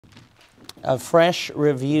a fresh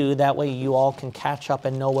review. That way you all can catch up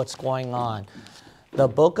and know what's going on. The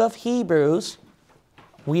book of Hebrews,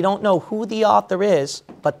 we don't know who the author is,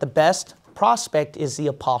 but the best prospect is the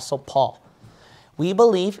Apostle Paul. We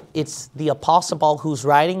believe it's the Apostle Paul who's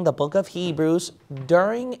writing the book of Hebrews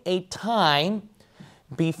during a time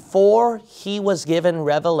before he was given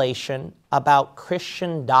revelation about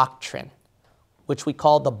Christian doctrine, which we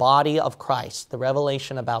call the body of Christ, the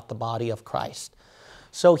revelation about the body of Christ.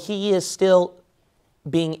 So he is still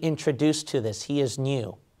being introduced to this. He is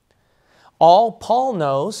new. All Paul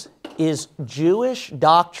knows is Jewish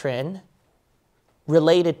doctrine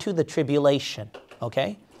related to the tribulation,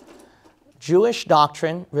 okay? Jewish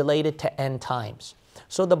doctrine related to end times.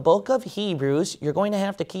 So the book of Hebrews, you're going to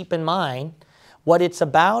have to keep in mind what it's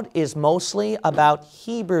about is mostly about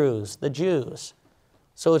Hebrews, the Jews.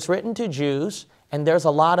 So it's written to Jews, and there's a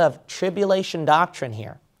lot of tribulation doctrine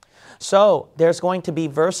here. So there's going to be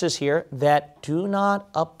verses here that do not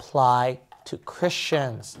apply to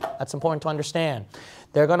Christians. That's important to understand.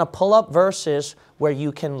 They're going to pull up verses where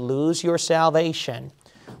you can lose your salvation,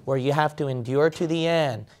 where you have to endure to the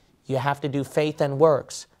end. You have to do faith and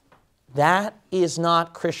works. That is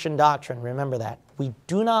not Christian doctrine. Remember that. We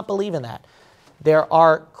do not believe in that. There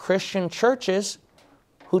are Christian churches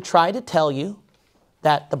who try to tell you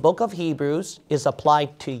that the book of Hebrews is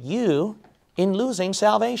applied to you in losing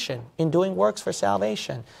salvation, in doing works for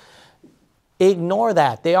salvation. Ignore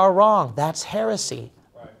that. They are wrong. That's heresy.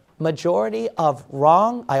 Right. Majority of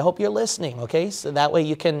wrong, I hope you're listening, okay? So that way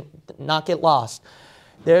you can not get lost.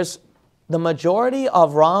 There's the majority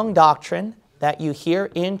of wrong doctrine that you hear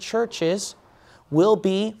in churches will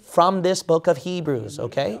be from this book of Hebrews,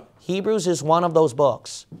 okay? Hebrews is one of those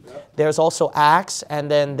books. There's also Acts,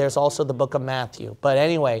 and then there's also the book of Matthew. But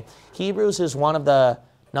anyway, Hebrews is one of the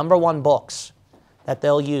 #1 books that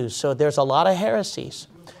they'll use. So there's a lot of heresies.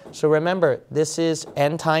 So remember, this is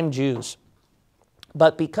end-time Jews.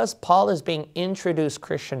 But because Paul is being introduced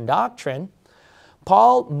Christian doctrine,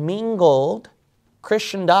 Paul mingled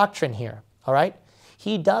Christian doctrine here, all right?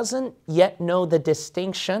 He doesn't yet know the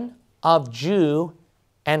distinction of Jew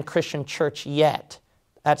and Christian church yet.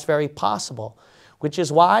 That's very possible, which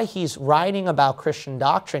is why he's writing about Christian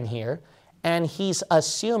doctrine here, and he's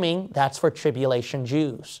assuming that's for tribulation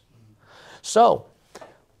Jews. So,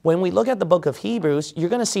 when we look at the book of Hebrews, you're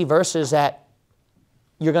going to see verses that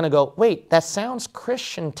you're going to go, wait, that sounds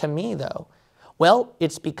Christian to me though. Well,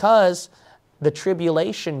 it's because the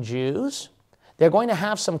tribulation Jews, they're going to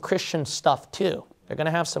have some Christian stuff too. They're going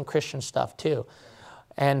to have some Christian stuff too.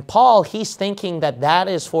 And Paul, he's thinking that that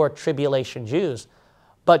is for tribulation Jews.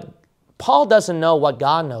 But Paul doesn't know what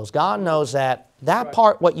God knows. God knows that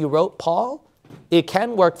part, what you wrote, Paul, it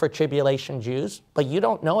can work for tribulation Jews, but you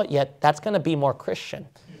don't know it yet. That's going to be more Christian.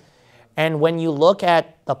 And when you look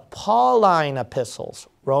at the Pauline epistles,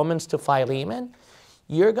 Romans to Philemon,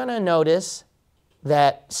 you're going to notice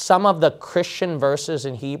that some of the Christian verses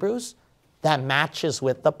in Hebrews that matches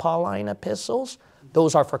with the Pauline epistles,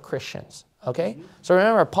 those are for Christians, okay? So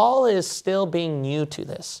remember, Paul is still being new to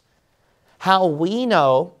this. How we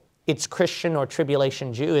know it's Christian or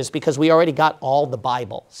tribulation Jew is because we already got all the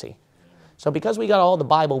Bible, see? So because we got all the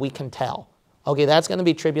Bible, we can tell. Okay, that's going to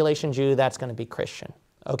be tribulation Jew, that's going to be Christian.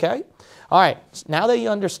 Okay? All right, now that you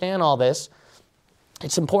understand all this,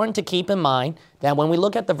 it's important to keep in mind that when we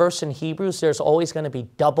look at the verse in Hebrews, there's always going to be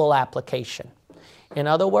double application. In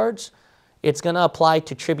other words, it's going to apply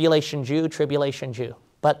to tribulation Jew.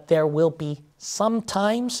 But there will be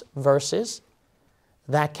sometimes verses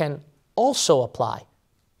that can also apply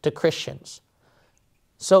to Christians.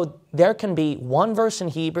 So there can be one verse in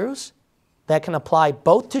Hebrews that can apply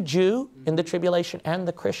both to Jew in the tribulation and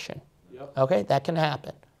the Christian. Yep. Okay, that can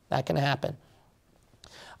happen. That can happen.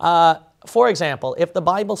 For example, if the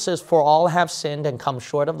Bible says, "For all have sinned and come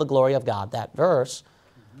short of the glory of God," that verse,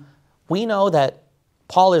 we know that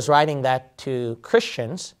Paul is writing that to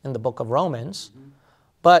Christians in the book of Romans,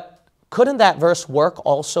 but couldn't that verse work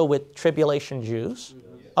also with tribulation Jews?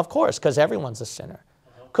 Of course, because everyone's a sinner.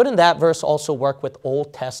 Couldn't that verse also work with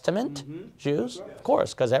Old Testament Jews? Of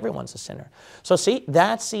course, because everyone's a sinner. So see,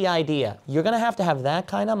 that's the idea. You're going to have that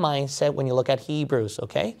kind of mindset when you look at Hebrews,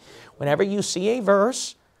 okay? Whenever you see a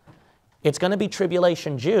verse, it's going to be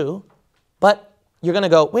tribulation Jew, but you're going to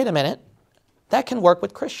go, wait a minute, that can work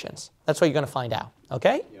with Christians. That's what you're going to find out,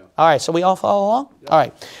 okay? Yeah. All right, so we all follow along? Yeah. All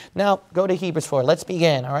right, now go to Hebrews 4. Let's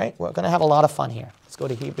begin, all right? We're going to have a lot of fun here. Let's go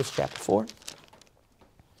to Hebrews chapter 4.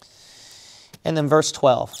 And then verse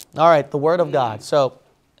 12. All right, the Word of God. So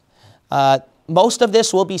most of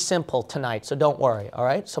this will be simple tonight, so don't worry, all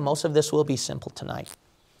right? So most of this will be simple tonight.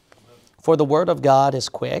 For the Word of God is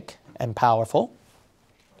quick and powerful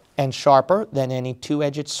and sharper than any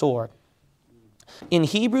two-edged sword. In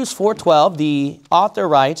Hebrews 4:12, the author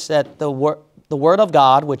writes that the Word of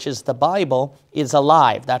God, which is the Bible, is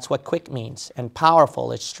alive. That's what quick means. And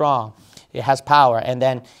powerful. It's strong. It has power. And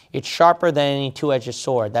then it's sharper than any two-edged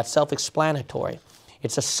sword. That's self-explanatory.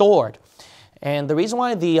 It's a sword. And the reason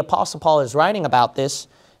why the Apostle Paul is writing about this,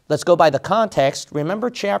 let's go by the context.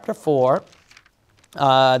 Remember chapter 4,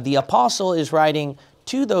 the Apostle is writing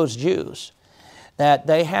to those Jews that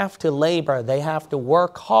they have to labor, they have to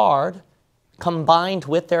work hard, combined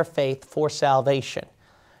with their faith for salvation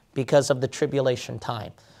because of the tribulation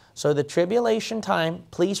time. So the tribulation time,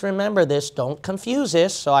 please remember this, don't confuse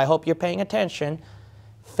this, so I hope you're paying attention.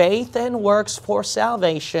 Faith and works for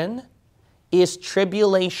salvation is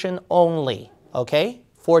tribulation only, okay?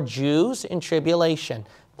 For Jews in tribulation.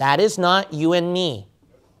 That is not you and me,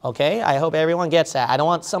 okay? I hope everyone gets that. I don't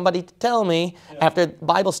want somebody to tell me after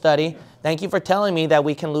Bible study, thank you for telling me that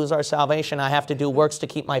we can lose our salvation. I have to do works to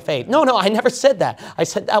keep my faith. No, I never said that. I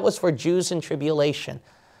said that was for Jews in tribulation,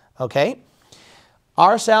 okay?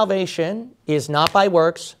 Our salvation is not by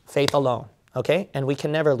works, faith alone, okay? And we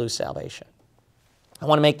can never lose salvation. I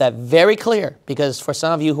want to make that very clear because for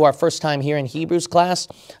some of you who are first time here in Hebrews class,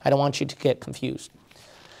 I don't want you to get confused.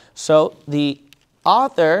 So the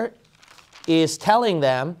author is telling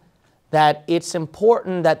them that it's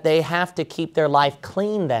important that they have to keep their life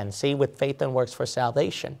clean then, see, with faith and works for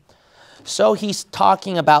salvation. So he's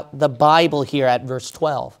talking about the Bible here at verse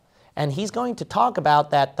 12. And he's going to talk about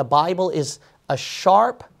that the Bible is a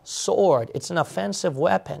sharp sword. It's an offensive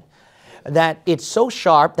weapon. That it's so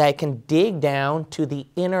sharp that it can dig down to the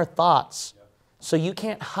inner thoughts. So you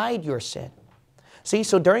can't hide your sin. See,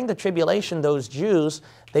 so during the tribulation, those Jews,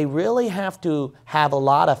 they really have to have a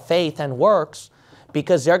lot of faith and works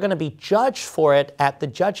because they're going to be judged for it at the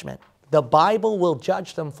judgment. The Bible will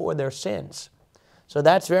judge them for their sins. So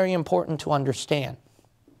that's very important to understand.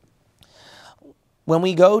 When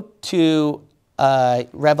we go to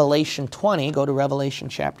Revelation 20, go to Revelation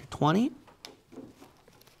chapter 20.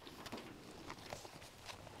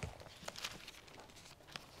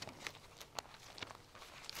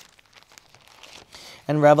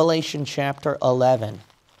 And Revelation chapter 11.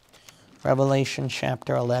 Revelation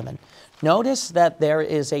chapter 11. Notice that there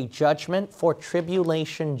is a judgment for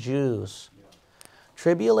tribulation Jews.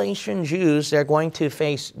 Tribulation Jews, they're going to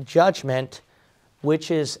face judgment,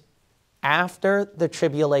 which is after the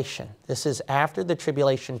tribulation. This is after the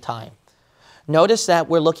tribulation time. Notice that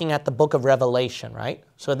we're looking at the book of Revelation, right?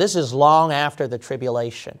 So this is long after the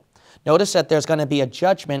tribulation. Notice that there's going to be a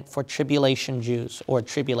judgment for tribulation Jews or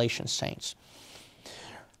tribulation saints.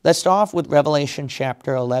 Let's start off with Revelation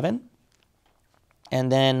chapter 11.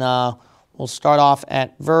 And then we'll start off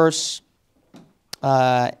at verse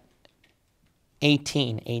 18.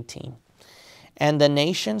 And the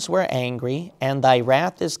nations were angry, and thy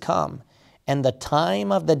wrath is come, and the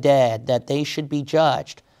time of the dead, that they should be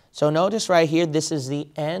judged. So notice right here, this is the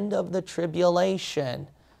end of the tribulation,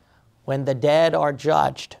 when the dead are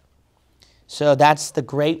judged. So that's the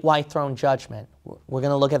great white throne judgment. We're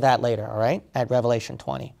going to look at that later, all right, at Revelation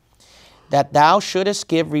 20. That thou shouldest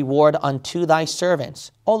give reward unto thy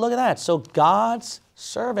servants. Oh, look at that. So God's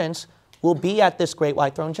servants will be at this great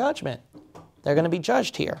white throne judgment. They're going to be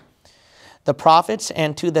judged here. The prophets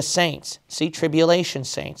and to the saints, see, tribulation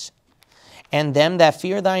saints, and them that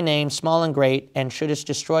fear thy name, small and great, and shouldest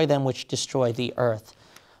destroy them which destroy the earth.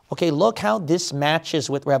 Okay, look how this matches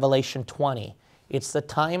with Revelation 20. It's the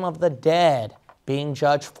time of the dead being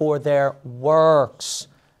judged for their works.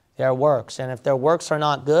 Their works. And if their works are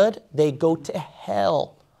not good, they go to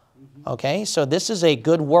hell. Okay, so this is a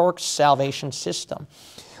good works salvation system.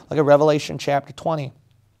 Look at Revelation chapter 20,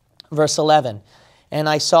 verse 11. And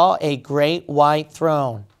I saw a great white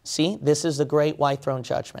throne. See, this is the great white throne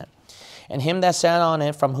judgment. And him that sat on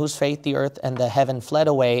it, from whose face the earth and the heaven fled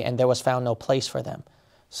away, and there was found no place for them.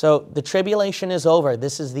 So the tribulation is over.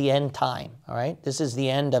 This is the end time, all right? This is the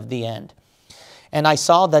end of the end. And I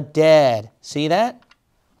saw the dead. See that?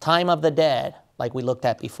 Time of the dead, like we looked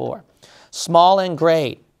at before. Small and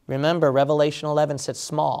great. Remember, Revelation 11 said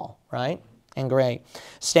small, right? And great.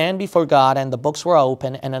 Stand before God, and the books were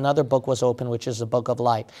open, and another book was open, which is the book of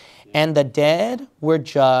life. And the dead were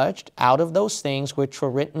judged out of those things which were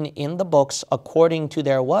written in the books according to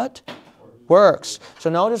their what? Works. So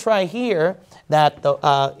notice right here that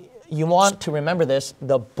you want to remember this.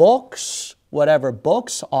 The books, whatever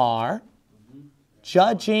books are,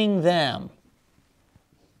 judging them.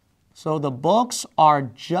 So the books are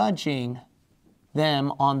judging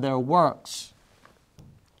them on their works.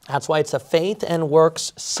 That's why it's a faith and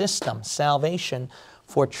works system, salvation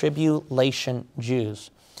for tribulation Jews.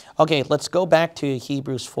 Okay, let's go back to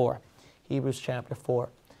Hebrews 4. Hebrews chapter 4.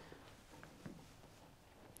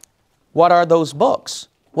 What are those books?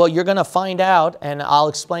 Well, you're going to find out, and I'll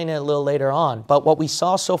explain it a little later on. But what we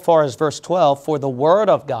saw so far is verse 12, for the Word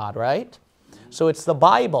of God, right? So it's the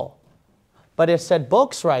Bible. But it said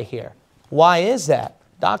books right here. Why is that?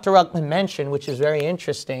 Dr. Ruckman mentioned, which is very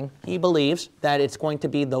interesting, he believes that it's going to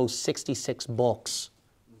be those 66 books.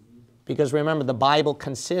 Because remember, the Bible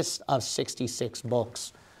consists of 66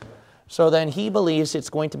 books. So then he believes it's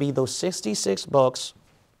going to be those 66 books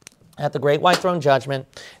at the Great White Throne Judgment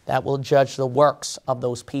that will judge the works of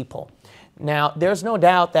those people. Now, there's no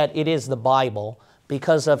doubt that it is the Bible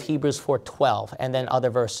because of Hebrews 4:12 and then other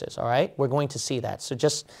verses, all right? We're going to see that. So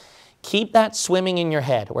just keep that swimming in your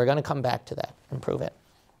head. We're going to come back to that and prove it.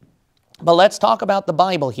 But let's talk about the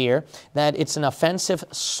Bible here, that it's an offensive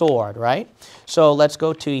sword, right? So let's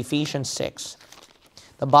go to Ephesians 6.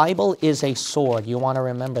 The Bible is a sword. You want to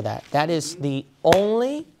remember that. That is the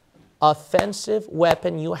only offensive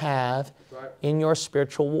weapon you have in your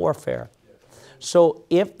spiritual warfare. So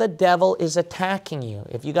if the devil is attacking you,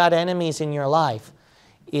 if you got enemies in your life,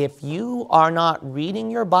 if you are not reading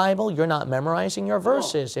your Bible, you're not memorizing your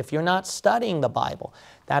verses, if you're not studying the Bible,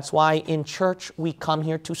 that's why in church we come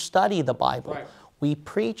here to study the Bible. Right. We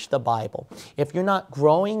preach the Bible. If you're not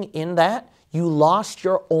growing in that, you lost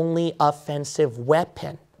your only offensive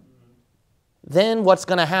weapon. Then what's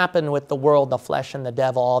going to happen with the world, the flesh, and the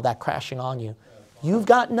devil, all that crashing on you? You've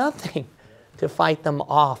got nothing to fight them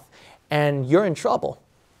off, and you're in trouble.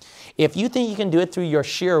 If you think you can do it through your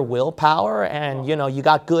sheer willpower and, you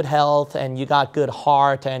got good health and you got good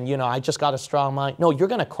heart and, I just got a strong mind. No, you're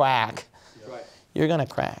going to crack. Right. You're going to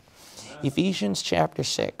crack. Ephesians chapter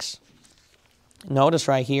 6. Notice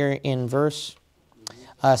right here in verse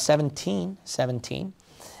 17.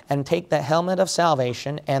 And take the helmet of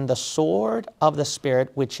salvation and the sword of the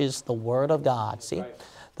Spirit, which is the Word of God. See? Right.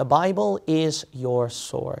 The Bible is your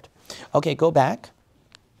sword. Okay, go back.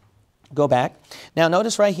 Go back. Now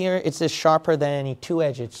notice right here, it says sharper than any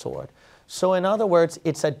two-edged sword. So in other words,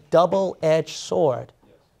 it's a double-edged sword.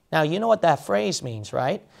 Yes. Now you know what that phrase means,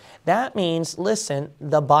 right? That means, listen,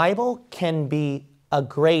 the Bible can be a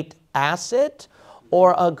great asset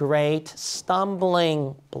or a great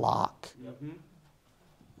stumbling block.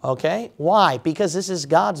 Okay? Why? Because this is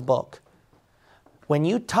God's book. When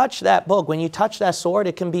you touch that book, when you touch that sword,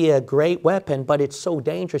 it can be a great weapon, but it's so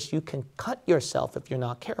dangerous you can cut yourself if you're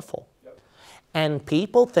not careful. Yep. And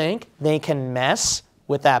people think they can mess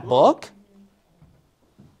with that book.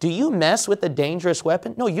 Do you mess with a dangerous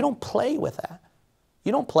weapon? No, you don't play with that.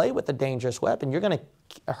 You don't play with a dangerous weapon. You're going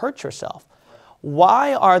to hurt yourself.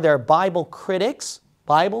 Why are there Bible critics,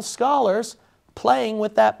 Bible scholars, playing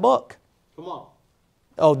with that book? Come on.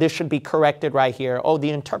 Oh, this should be corrected right here. Oh,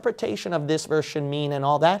 the interpretation of this verse should mean and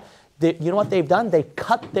all that. You know what they've done?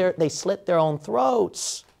 They slit their own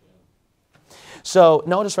throats. So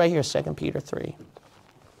notice right here, 2 Peter 3.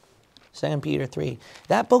 2 Peter 3.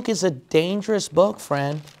 That book is a dangerous book,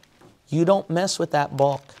 friend. You don't mess with that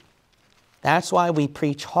book. That's why we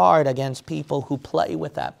preach hard against people who play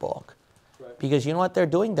with that book. Right. Because you know what they're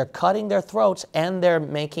doing? They're cutting their throats, and they're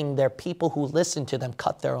making their people who listen to them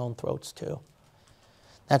cut their own throats too.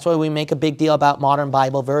 That's why we make a big deal about modern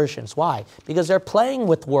Bible versions. Why? Because they're playing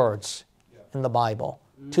with words in the Bible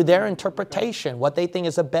to their interpretation, what they think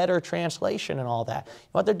is a better translation and all that.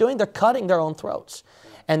 What they're doing, they're cutting their own throats.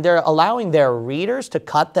 And they're allowing their readers to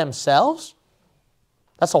cut themselves.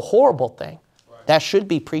 That's a horrible thing. Right. That should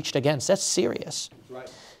be preached against. That's serious. Right.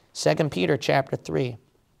 2 Peter chapter 3,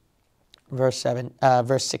 verse 16.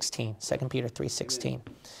 2 Peter 3:16.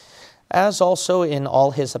 As also in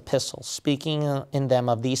all his epistles, speaking in them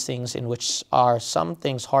of these things in which are some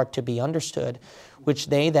things hard to be understood, which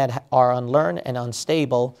they that are unlearned and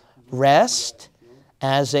unstable rest,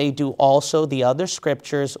 as they do also the other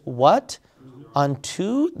scriptures, what?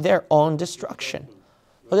 Unto their own destruction.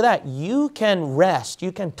 Look at that. You can rest,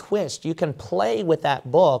 you can twist, you can play with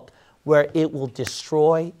that book where it will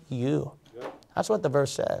destroy you. That's what the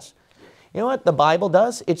verse says. You know what the Bible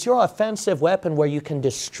does? It's your offensive weapon where you can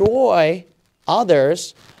destroy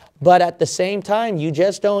others, but at the same time, you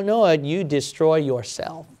just don't know it, you destroy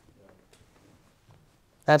yourself.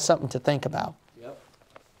 That's something to think about. Yep.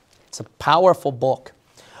 It's a powerful book.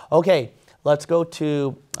 Okay, let's go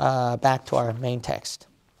to back to our main text.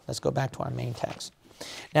 Let's go back to our main text.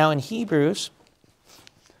 Now in Hebrews,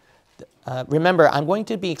 remember, I'm going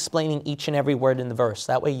to be explaining each and every word in the verse.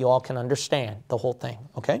 That way you all can understand the whole thing,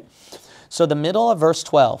 okay? So the middle of verse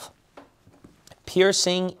 12,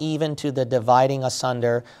 piercing even to the dividing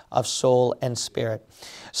asunder of soul and spirit.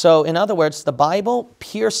 So in other words, the Bible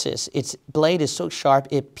pierces. Its blade is so sharp,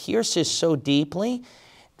 it pierces so deeply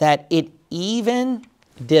that it even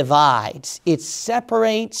divides. It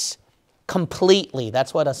separates completely.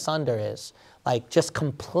 That's what asunder is. Like just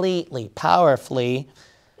completely, powerfully,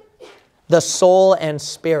 the soul and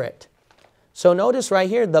spirit. So notice right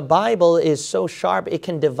here, the Bible is so sharp, it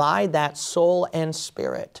can divide that soul and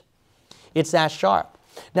spirit. It's that sharp.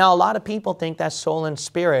 Now, a lot of people think that soul and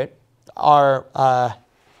spirit are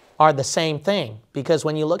the same thing, because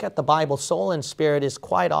when you look at the Bible, soul and spirit is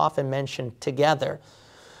quite often mentioned together.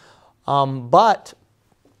 But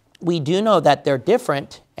we do know that they're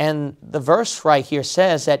different, and the verse right here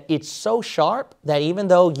says that it's so sharp that even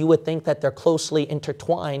though you would think that they're closely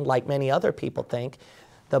intertwined, like many other people think,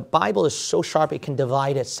 the Bible is so sharp it can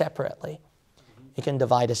divide it separately. It can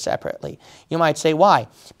divide it separately. You might say, why?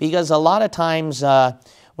 Because a lot of times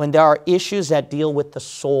when there are issues that deal with the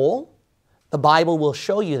soul, the Bible will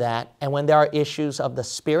show you that. And when there are issues of the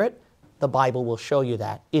spirit, the Bible will show you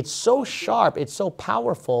that. It's so sharp, it's so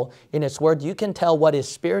powerful in its word, you can tell what is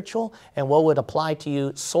spiritual and what would apply to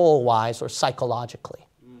you soul-wise or psychologically.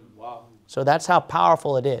 Wow. So that's how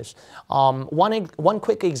powerful it is. One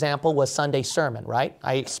quick example was Sunday sermon, right?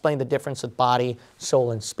 I explained the difference with body,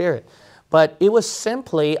 soul, and spirit. But it was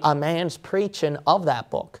simply a man's preaching of that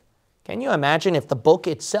book. Can you imagine if the book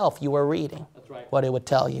itself you were reading? That's right. What it would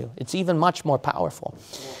tell you? It's even much more powerful.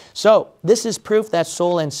 So this is proof that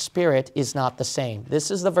soul and spirit is not the same. This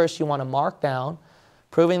is the verse you want to mark down,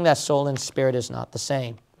 proving that soul and spirit is not the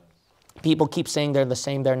same. People keep saying they're the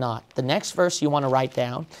same, they're not. The next verse you want to write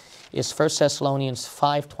down is 1 Thessalonians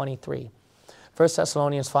 5:23. 1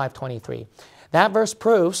 Thessalonians 5:23. That verse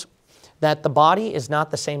proves that the body is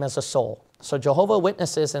not the same as the soul. So Jehovah's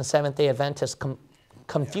Witnesses and Seventh-day Adventists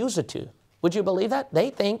confuse the two. Would you believe that?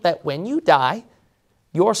 They think that when you die,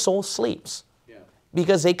 your soul sleeps. Yeah.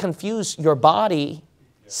 Because they confuse your body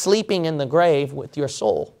sleeping in the grave with your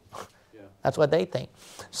soul. Yeah. That's what they think.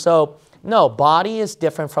 So, no, body is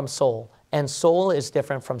different from soul, and soul is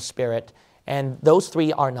different from spirit, and those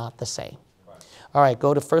three are not the same. Right. All right,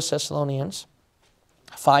 go to 1 Thessalonians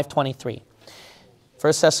 5:23.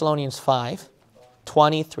 1 Thessalonians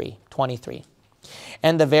 5:23.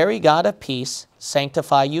 And the very God of peace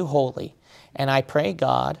sanctify you wholly. And I pray,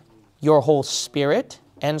 God, your whole spirit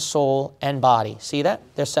and soul and body. See that?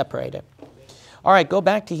 They're separated. All right, go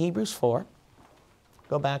back to Hebrews 4.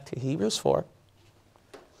 Go back to Hebrews 4.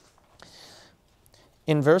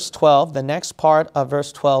 In verse 12, the next part of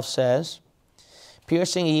verse 12 says,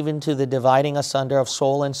 piercing even to the dividing asunder of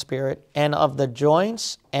soul and spirit, and of the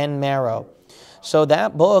joints and marrow. So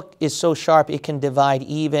that book is so sharp it can divide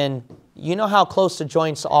even, you know how close the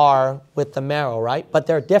joints are with the marrow, right? But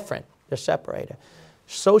they're different. They're separated.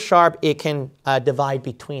 So sharp it can divide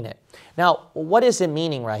between it. Now, what is it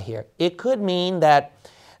meaning right here? It could mean that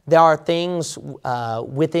there are things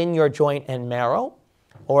within your joint and marrow,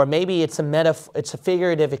 or maybe it's a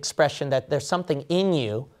figurative expression that there's something in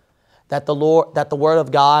you that the Word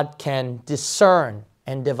of God can discern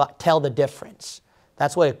and tell the difference.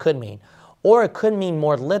 That's what it could mean. Or it could mean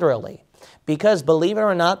more literally. Because believe it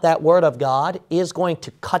or not, that Word of God is going to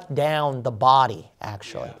cut down the body,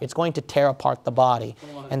 actually. Yeah. It's going to tear apart the body.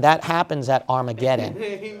 And that happens at Armageddon.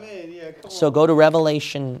 Amen. Yeah, so go to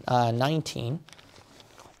Revelation 19.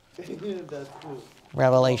 That's cool.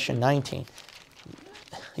 Revelation 19.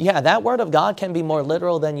 Yeah, that Word of God can be more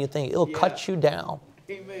literal than you think. It'll cut you down.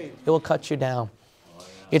 Amen. It will cut you down.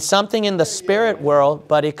 It's something in the spirit world,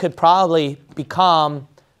 but it could probably become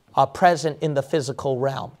present in the physical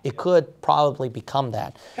realm. It could probably become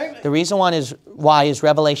that. The reason why is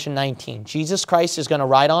Revelation 19. Jesus Christ is going to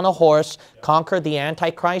ride on a horse, conquer the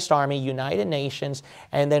Antichrist army, United Nations,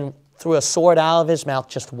 and then through a sword out of his mouth,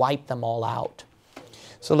 just wipe them all out.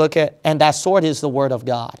 So look at, and that sword is the Word of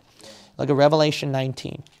God. Look at Revelation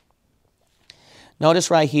 19.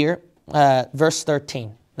 Notice right here, verse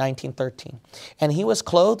 13. 19:13. And he was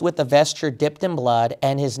clothed with a vesture dipped in blood,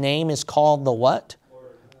 and his name is called the what?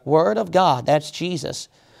 Word of God. That's Jesus.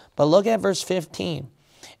 But look at verse 15.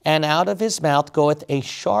 And out of his mouth goeth a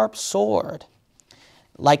sharp sword.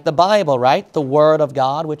 Like the Bible, right? The Word of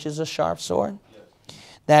God, which is a sharp sword. Yes.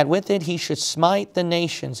 That with it he should smite the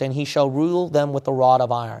nations, and he shall rule them with a rod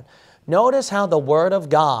of iron. Notice how the Word of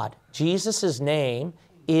God, Jesus' name,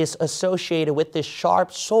 is associated with this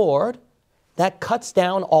sharp sword that cuts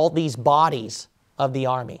down all these bodies of the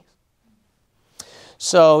army.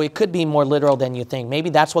 So it could be more literal than you think. Maybe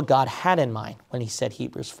that's what God had in mind when he said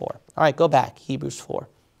Hebrews 4. All right, go back, Hebrews 4.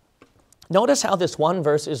 Notice how this one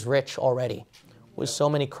verse is rich already. with so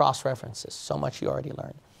many cross-references. So much you already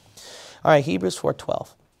learned. All right, Hebrews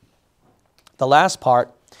 4:12. The last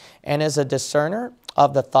part, and is a discerner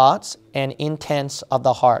of the thoughts and intents of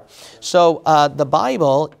the heart. So the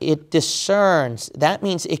Bible, it discerns. That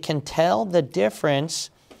means it can tell the difference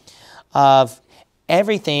of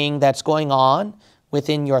everything that's going on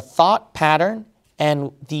within your thought pattern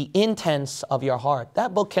and the intents of your heart.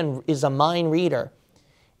 That book is a mind reader.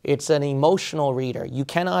 It's an emotional reader. You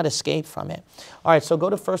cannot escape from it. All right, so go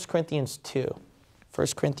to 1 Corinthians 2. 1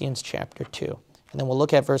 Corinthians chapter 2. And then we'll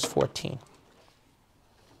look at verse 14.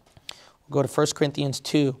 We'll go to 1 Corinthians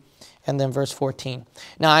 2 and then verse 14.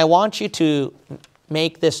 Now, I want you to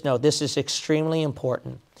make this note. This is extremely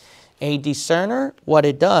important. A discerner, what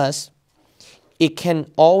it does, it can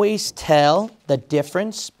always tell the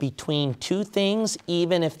difference between two things,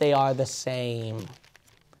 even if they are the same.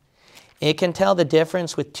 It can tell the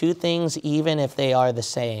difference with two things, even if they are the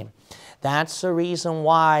same. That's the reason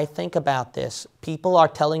why, think about this. People are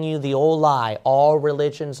telling you the old lie. All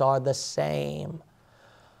religions are the same.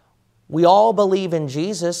 We all believe in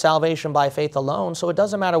Jesus, salvation by faith alone, so it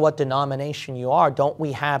doesn't matter what denomination you are. Don't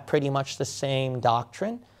we have pretty much the same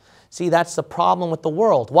doctrine? See, that's the problem with the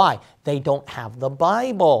world. Why? They don't have the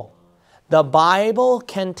Bible. The Bible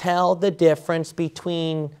can tell the difference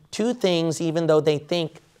between two things even though they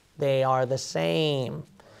think they are the same.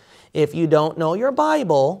 If you don't know your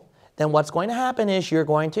Bible, then what's going to happen is you're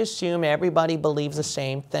going to assume everybody believes the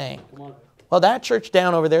same thing. Well, that church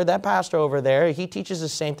down over there, that pastor over there, he teaches the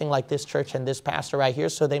same thing like this church and this pastor right here,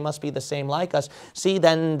 so they must be the same like us. See,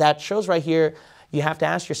 then that shows right here, you have to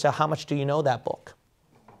ask yourself, how much do you know that book?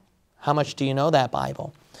 How much do you know that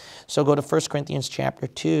Bible? So go to 1 Corinthians chapter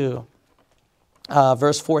 2,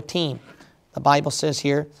 verse 14. The Bible says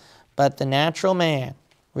here, but the natural man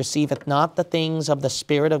receiveth not the things of the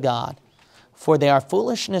Spirit of God, for they are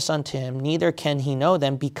foolishness unto him, neither can he know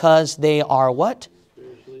them, because they are what?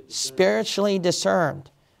 Spiritually discerned.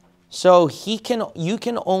 So you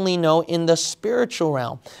can only know in the spiritual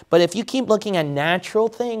realm. But if you keep looking at natural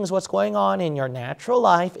things, what's going on in your natural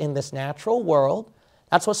life, in this natural world,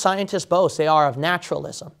 that's what scientists boast. They are of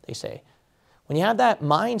naturalism, they say. When you have that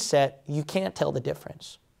mindset, you can't tell the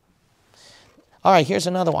difference. All right, here's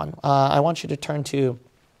another one. I want you to turn to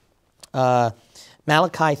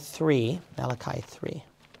Malachi 3. Malachi 3.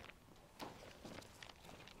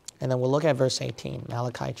 And then we'll look at verse 18.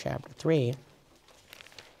 Malachi chapter 3.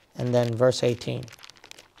 And then verse 18.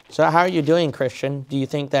 So how are you doing, Christian? Do you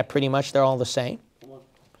think that pretty much they're all the same?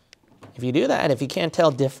 If you do that, if you can't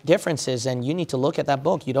tell differences, then you need to look at that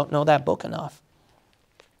book. You don't know that book enough.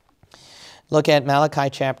 Look at Malachi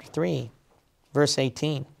chapter 3, verse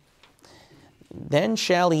 18. Then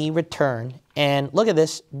shall he return, and look at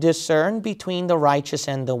this, discern between the righteous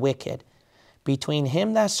and the wicked, between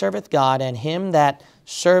him that serveth God and him that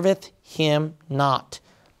serveth him not.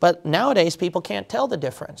 But nowadays, people can't tell the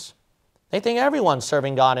difference. They think everyone's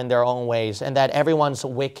serving God in their own ways and that everyone's a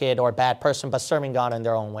wicked or bad person, but serving God in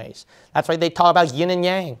their own ways. That's why they talk about yin and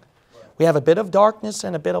yang. We have a bit of darkness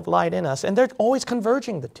and a bit of light in us, and they're always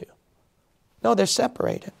converging the two. No, they're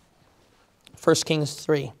separated. 1 Kings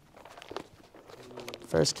 3.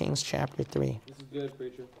 1 Kings chapter 3. This is good,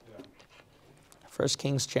 preacher. 1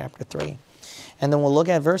 Kings chapter 3. And then we'll look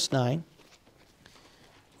at verse 9.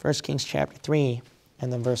 1 Kings chapter 3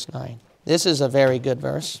 and then verse 9. This is a very good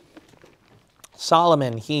verse.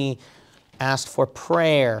 Solomon, he asked for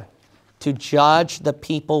prayer to judge the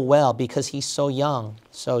people well because he's so young.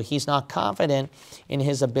 So he's not confident in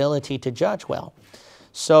his ability to judge well.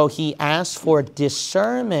 So he asked for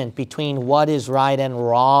discernment between what is right and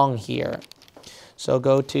wrong here. So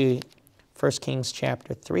go to 1 Kings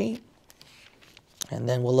chapter 3. And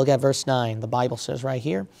then we'll look at verse 9. The Bible says right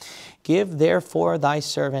here, give therefore thy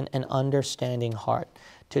servant an understanding heart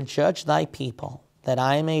to judge thy people, that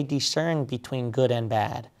I may discern between good and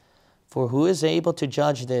bad. For who is able to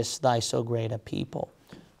judge this, thy so great a people?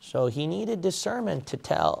 So he needed discernment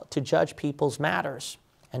to judge people's matters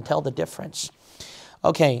and tell the difference.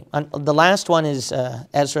 Okay, the last one is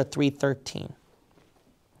Ezra 3:13.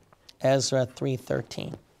 Ezra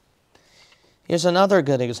 3:13. Here's another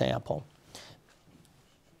good example.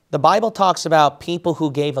 The Bible talks about people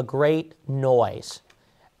who gave a great noise.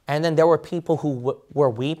 And then there were people who were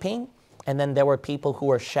weeping. And then there were people who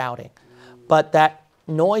were shouting. But that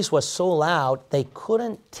noise was so loud, they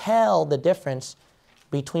couldn't tell the difference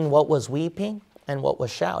between what was weeping and what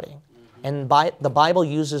was shouting. And the Bible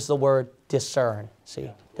uses the word discern.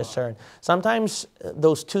 See, discern. Sometimes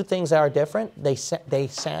those two things that are different, they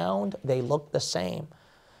look the same.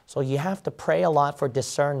 So you have to pray a lot for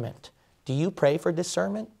discernment. Do you pray for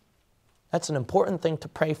discernment? That's an important thing to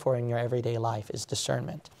pray for in your everyday life, is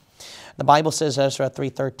discernment. The Bible says, Ezra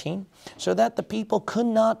 3:13, so that the people could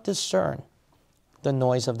not discern the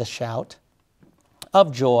noise of the shout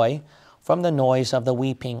of joy from the noise of the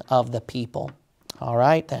weeping of the people. All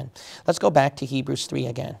right, then. Let's go back to Hebrews 3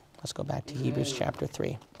 again. Let's go back to Hebrews chapter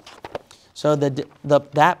 3. So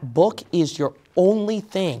that book is your only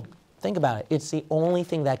thing. Think about it. It's the only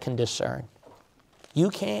thing that can discern.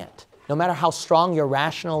 You can't. No matter how strong your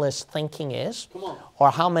rationalist thinking is,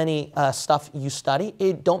 or how many stuff you study,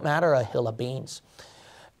 it don't matter a hill of beans.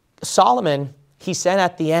 Solomon, he said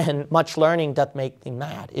at the end, much learning doth make thee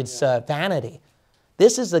mad. It's vanity.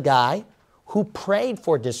 This is the guy who prayed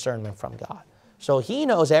for discernment from God. So he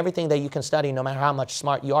knows everything that you can study, no matter how much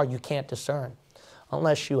smart you are, you can't discern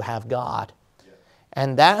unless you have God.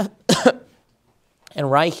 And that, and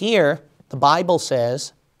right here, the Bible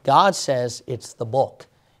says, God says it's the book.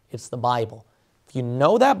 It's the Bible. If you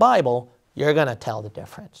know that Bible, you're going to tell the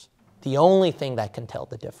difference. The only thing that can tell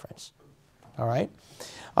the difference. All right?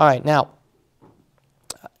 All right, now,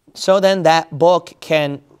 so then that book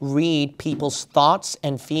can read people's thoughts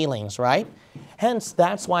and feelings, right? Hence,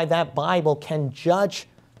 that's why that Bible can judge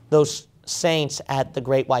those saints at the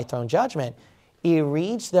great white throne judgment. It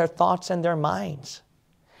reads their thoughts and their minds.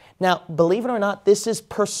 Now, believe it or not, this is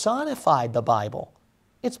personified, the Bible.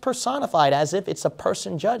 It's personified as if it's a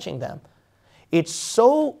person judging them. It's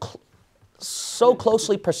so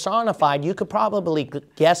closely personified, you could probably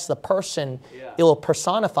guess the person it will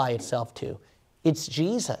personify itself to. It's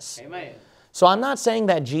Jesus. Amen. So I'm not saying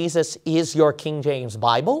that Jesus is your King James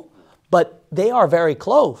Bible, but they are very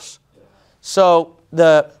close. So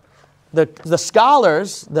the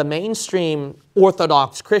scholars, the mainstream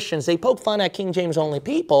Orthodox Christians, they poke fun at King James only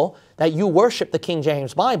people that you worship the King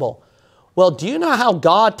James Bible. Well, do you know how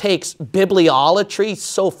God takes bibliolatry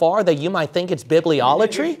so far that you might think it's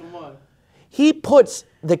bibliolatry? He puts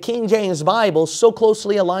the King James Bible so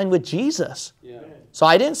closely aligned with Jesus. Yeah. So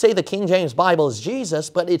I didn't say the King James Bible is Jesus,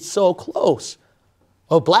 but it's so close.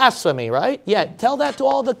 Oh, blasphemy, right? Yeah, tell that to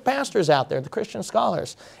all the pastors out there, the Christian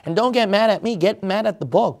scholars. And don't get mad at me, get mad at the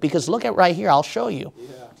book, because look at right here, I'll show you.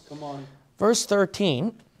 Yeah, come on. Verse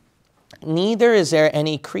 13, neither is there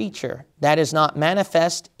any creature that is not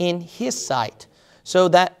manifest in his sight. So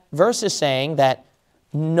that verse is saying that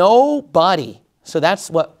nobody, so that's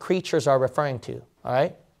what creatures are referring to, all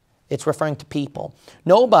right? It's referring to people.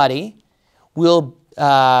 Nobody will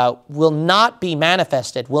not be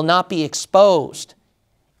manifested, will not be exposed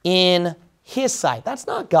in his sight. That's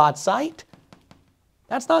not God's sight.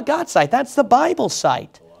 That's not God's sight. That's the Bible's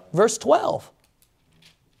sight. Verse 12.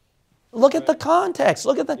 Look at the context.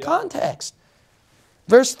 Look at the context.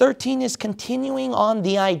 Verse 13 is continuing on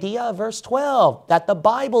the idea of verse 12, that the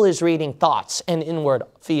Bible is reading thoughts and inward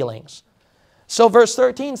feelings. So verse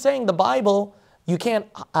 13 saying the Bible, you can't,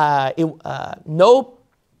 no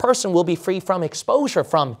person will be free from exposure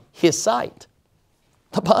from his sight.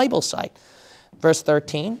 The Bible's sight. Verse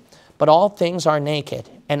 13, but all things are naked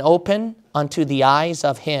and open unto the eyes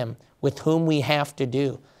of him with whom we have to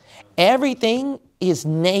do. Everything is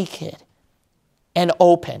naked and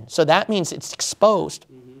open. So that means it's exposed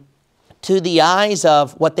to the eyes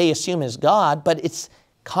of what they assume is God, but it's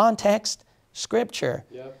context, Scripture.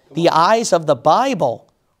 The eyes of the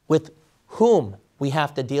Bible with whom we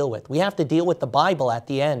have to deal with. We have to deal with the Bible at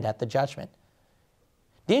the end, at the judgment.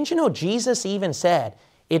 Didn't you know Jesus even said,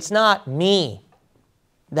 it's not me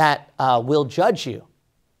that will judge you.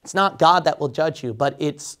 It's not God that will judge you, but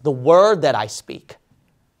it's the word that I speak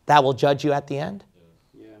that will judge you at the end.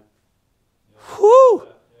 Yeah. Whew!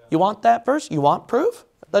 You want that verse? You want proof?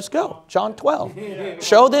 Let's go. John 12.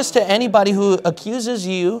 Show this to anybody who accuses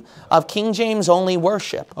you of King James only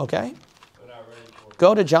worship, okay?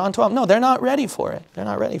 Go to John 12. No, they're not ready for it. They're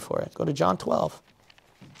not ready for it. Go to John 12.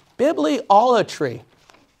 Bibliolatry.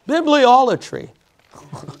 Bibliolatry.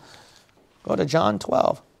 Go to John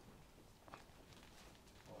 12.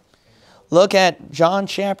 Look at John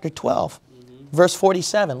chapter 12, verse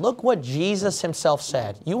 47. Look what Jesus himself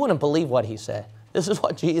said. You wouldn't believe what he said. This is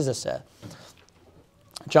what Jesus said.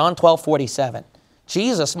 John 12:47.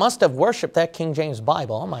 Jesus must have worshipped that King James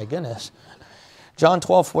Bible. Oh my goodness. John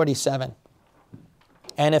 12:47.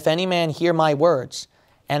 And if any man hear my words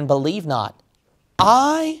and believe not,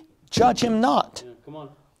 I judge him not. Yeah, come on.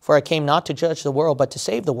 For I came not to judge the world, but to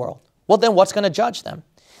save the world. Well, then what's going to judge them?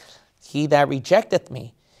 He that rejecteth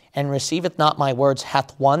me and receiveth not my words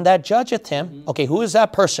hath one that judgeth him. Okay, who is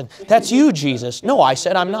that person? That's you, Jesus. No, I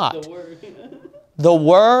said I'm not. The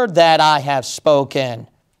word that I have spoken,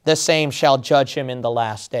 the same shall judge him in the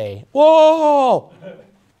last day. Whoa!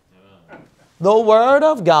 The word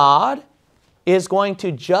of God is going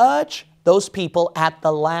to judge those people at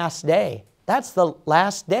the last day. That's the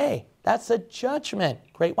last day. That's a judgment,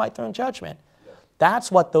 great white throne judgment.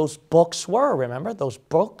 That's what those books were, remember? Those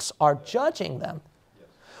books are judging them.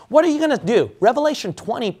 What are you going to do? Revelation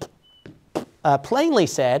 20 plainly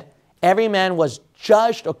said, every man was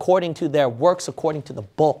judged according to their works, according to the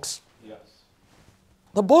books. Yes.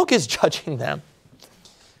 The book is judging them.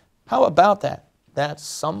 How about that? That's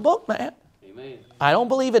some book, man. Amen. I don't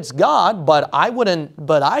believe it's God, but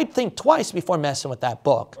I'd think twice before messing with that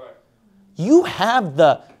book. Right. You have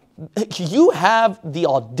the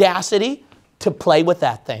audacity to play with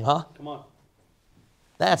that thing, huh? Come on.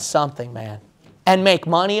 That's something, man. And make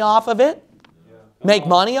money off of it? Yeah. Make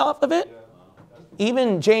money off of it? Yeah.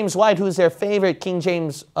 Even James White, who's their favorite King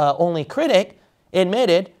James only critic,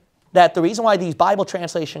 admitted that the reason why these Bible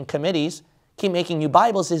translation committees keep making new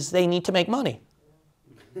Bibles is they need to make money.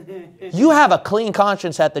 You have a clean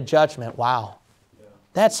conscience at the judgment. Wow.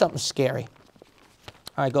 That's something scary.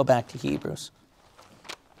 All right, go back to Hebrews.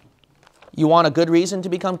 You want a good reason to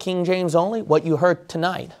become King James only? What you heard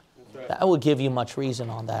tonight. Right. That will give you much reason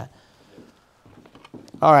on that.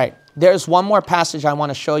 All right, there's one more passage I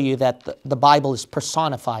want to show you that the Bible is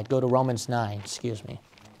personified. Go to Romans 9, excuse me.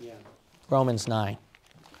 Yeah. Romans 9.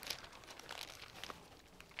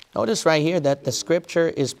 Notice right here that the scripture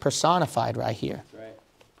is personified right here. Right.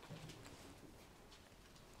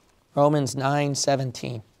 Romans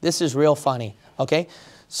 9:17. This is real funny, okay?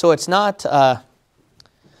 So it's not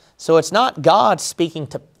God speaking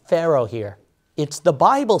to Pharaoh here. It's the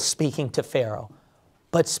Bible speaking to Pharaoh,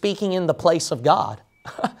 but speaking in the place of God.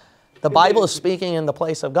 The Bible is speaking in the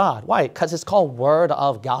place of God. Why? Because it's called Word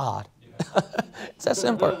of God. It's that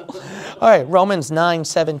simple. All right, Romans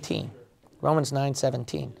 9:17. Romans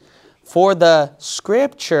 9:17. For the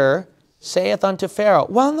scripture saith unto Pharaoh,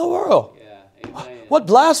 what in the world? Yeah. Amen. What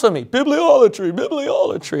blasphemy? Bibliolatry,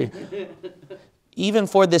 bibliolatry. Even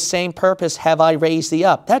for this same purpose have I raised thee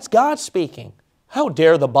up. That's God speaking. How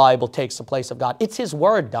dare the Bible takes the place of God? It's His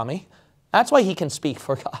word, dummy. That's why He can speak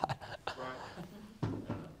for God.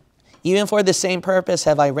 Even for the same purpose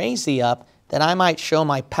have I raised thee up, that I might show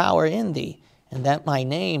my power in thee, and that my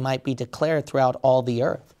name might be declared throughout all the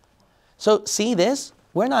earth. So see this?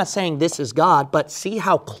 We're not saying this is God, but see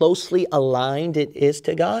how closely aligned it is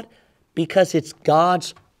to God? Because it's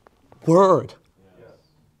God's word.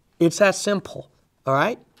 It's that simple, all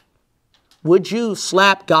right? Would you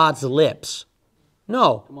slap God's lips?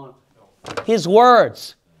 No. Come on. His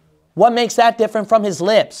words. What makes that different from His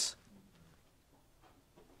lips?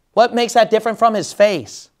 What makes that different from His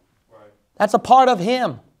face? Right. That's a part of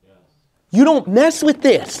Him. Yes. You don't mess with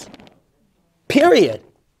this. Period.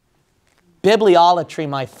 Bibliolatry,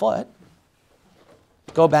 my foot.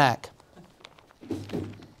 Go back.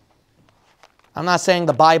 I'm not saying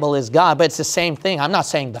the Bible is God, but it's the same thing. I'm not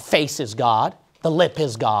saying the face is God, the lip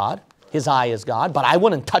is God, His eye is God, but I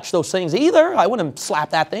wouldn't touch those things either. I wouldn't slap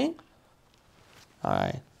that thing. All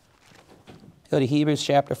right. Go to Hebrews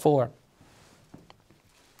chapter 4.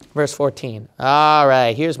 Verse 14. All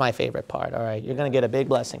right, here's my favorite part. All right, you're going to get a big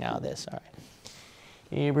blessing out of this. All right.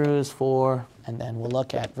 Hebrews 4, and then we'll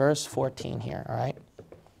look at verse 14 here. All right.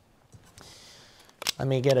 Let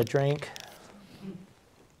me get a drink.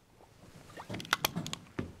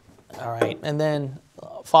 All right, and then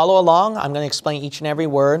follow along. I'm going to explain each and every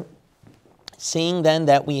word. Seeing then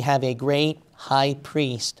that we have a great high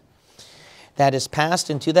priest that is passed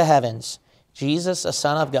into the heavens, Jesus, the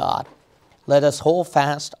Son of God, let us hold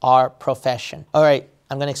fast our profession. All right,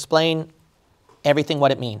 I'm going to explain everything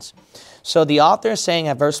what it means. So the author is saying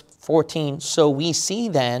at verse 14, so we see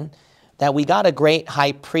then that we got a great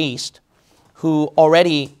high priest who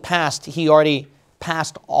already passed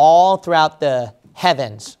all throughout the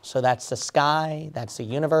heavens. So that's the sky, that's the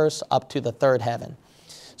universe, up to the third heaven.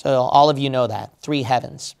 So all of you know that, 3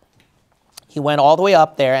 heavens. He went all the way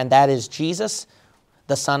up there, and that is Jesus,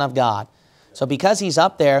 the Son of God. So because He's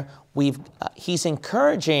up there, He's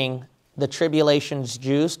encouraging the tribulation's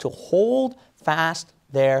Jews to hold fast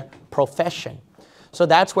their profession. So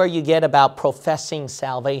that's where you get about professing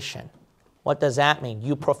salvation. What does that mean?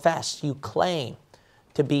 You profess, you claim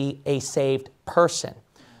to be a saved person.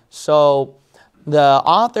 So the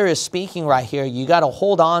author is speaking right here. You got to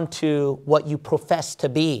hold on to what you profess to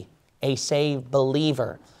be, a saved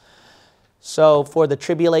believer. So for the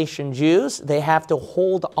tribulation Jews, they have to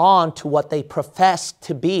hold on to what they profess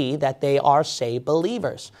to be, that they are saved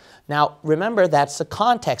believers. Now, remember, that's the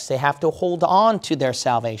context. They have to hold on to their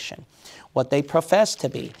salvation, what they profess to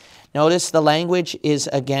be. Notice the language is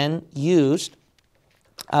again used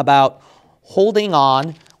about holding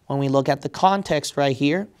on when we look at the context right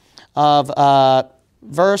here of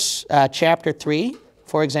chapter 3,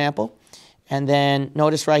 for example. And then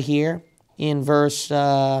notice right here in verse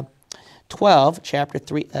 12, chapter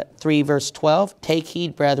 3, verse 12, take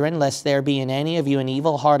heed, brethren, lest there be in any of you an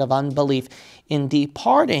evil heart of unbelief in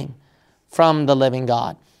departing from the living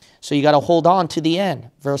God. So you got to hold on to the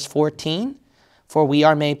end. Verse 14, for we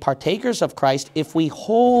are made partakers of Christ if we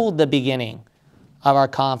hold the beginning of our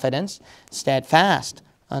confidence steadfast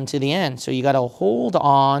unto the end. So you got to hold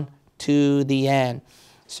on to the end.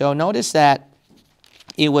 So notice that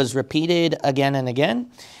it was repeated again and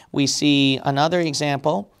again. We see another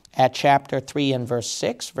example at chapter 3 and verse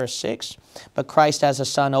 6. Verse 6, but Christ has a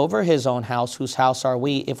son over his own house, whose house are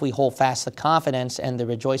we, if we hold fast the confidence and the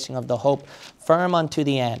rejoicing of the hope firm unto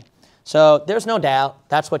the end. So there's no doubt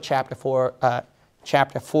that's what chapter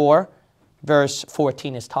 4, verse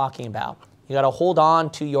 14 is talking about. You got to hold on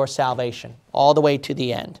to your salvation all the way to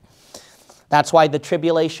the end. That's why the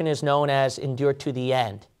tribulation is known as endure to the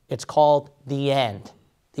end. It's called the end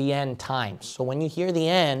times. So when you hear the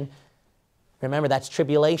end, remember that's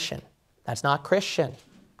tribulation. That's not Christian.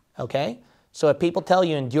 Okay? So if people tell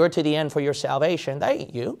you endure to the end for your salvation, that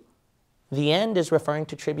ain't you. The end is referring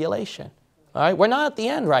to tribulation. All right? We're not at the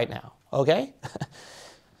end right now. Okay?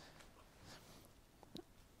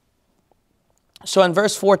 So in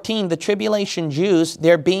verse 14, the tribulation Jews,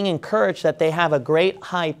 they're being encouraged that they have a great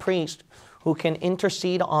high priest who can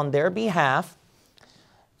intercede on their behalf.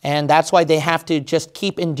 And that's why they have to just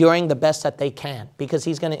keep enduring the best that they can, because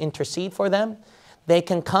he's going to intercede for them. They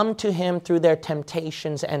can come to him through their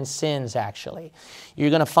temptations and sins, actually. You're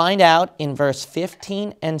going to find out in verse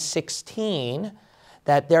 15 and 16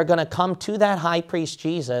 that they're going to come to that high priest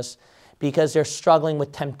Jesus because they're struggling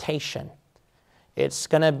with temptation. It's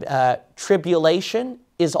going to, tribulation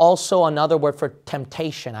is also another word for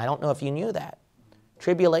temptation. I don't know if you knew that.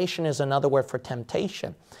 Tribulation is another word for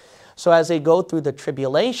temptation. So as they go through the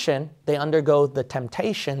tribulation, they undergo the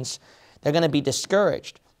temptations, they're going to be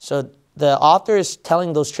discouraged. So the author is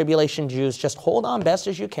telling those tribulation Jews, just hold on best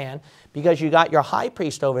as you can, because you got your high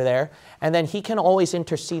priest over there, and then he can always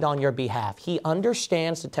intercede on your behalf. He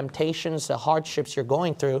understands the temptations, the hardships you're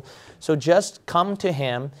going through, so just come to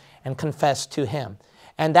him and confess to him.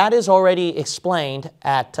 And that is already explained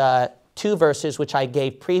at 2 verses which I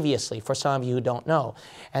gave previously for some of you who don't know.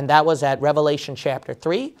 And that was at Revelation chapter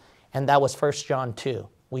 3, and that was 1 John 2.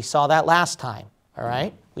 We saw that last time, all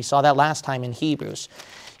right? We saw that last time in Hebrews.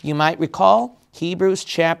 You might recall Hebrews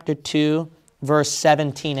chapter 2, verse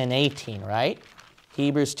 17 and 18, right?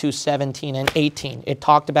 Hebrews 2, 17 and 18. It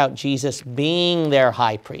talked about Jesus being their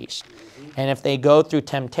high priest. And if they go through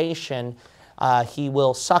temptation, he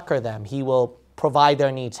will succor them. He will provide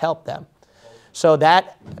their needs, help them. So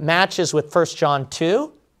that matches with 1 John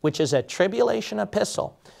 2, which is a tribulation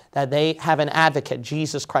epistle, that they have an advocate,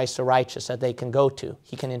 Jesus Christ the righteous, that they can go to.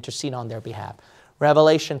 He can intercede on their behalf.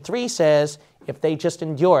 Revelation 3 says, if they just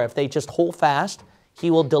endure, if they just hold fast,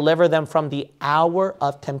 he will deliver them from the hour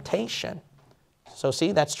of temptation. So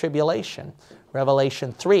see, that's tribulation.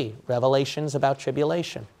 Revelation 3, Revelation's about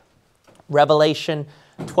tribulation. Revelation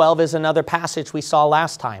 12 is another passage we saw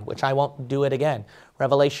last time, which I won't do it again.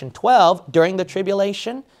 Revelation 12, during the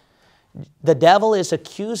tribulation, the devil is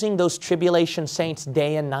accusing those tribulation saints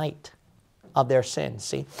day and night of their sins,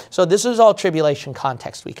 see? So this is all tribulation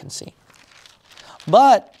context we can see.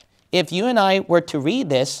 But if you and I were to read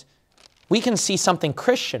this, we can see something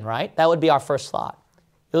Christian, right? That would be our first thought.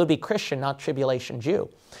 It would be Christian, not tribulation Jew.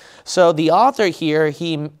 So the author here,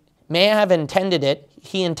 he may have intended it.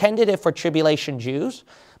 He intended it for tribulation Jews,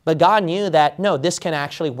 but God knew that, no, this can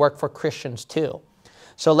actually work for Christians too.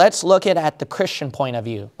 So let's look at the Christian point of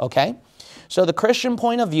view, okay? So the Christian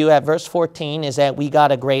point of view at verse 14 is that we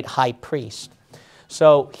got a great high priest.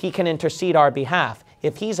 So he can intercede our behalf.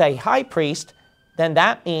 If he's a high priest, then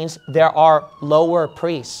that means there are lower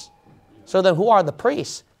priests. So then who are the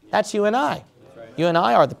priests? That's you and I. You and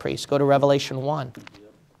I are the priests. Go to Revelation 1.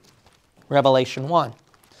 Revelation 1.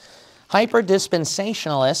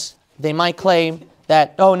 Hyper-dispensationalists, they might claim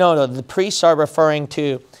that, oh, no, the priests are referring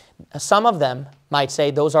to, some of them might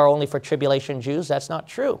say those are only for tribulation Jews. That's not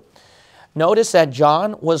true. Notice that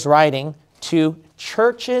John was writing to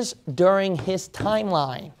churches during his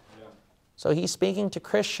timeline. So he's speaking to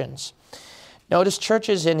Christians. Notice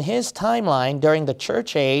churches in his timeline during the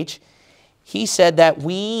church age, he said that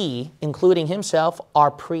we, including himself,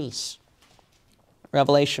 are priests.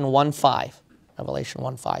 Revelation 1:5. Revelation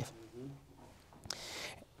 1:5.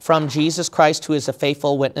 From Jesus Christ, who is a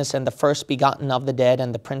faithful witness and the first begotten of the dead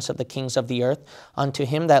and the prince of the kings of the earth, unto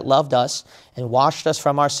him that loved us and washed us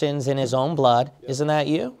from our sins in his own blood. Yep. Isn't that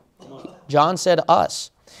you? John said us.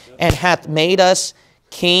 Yep. And hath made us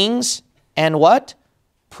kings and what?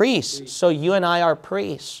 Priests. So you and I are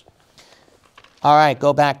priests. All right,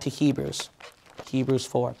 go back to Hebrews. Hebrews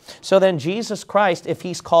 4. So then Jesus Christ, if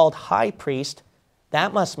he's called high priest,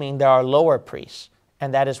 that must mean there are lower priests.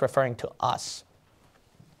 And that is referring to us.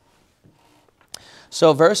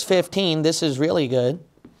 So verse 15, this is really good.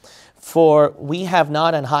 For we have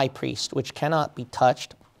not an high priest which cannot be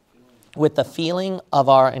touched with the feeling of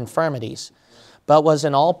our infirmities, but was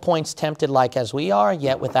in all points tempted like as we are,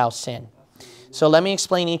 yet without sin. So let me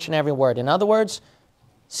explain each and every word. In other words,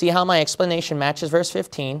 see how my explanation matches verse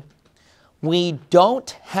 15? We don't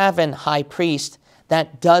have an high priest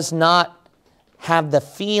that does not have the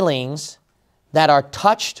feelings that are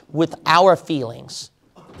touched with our feelings,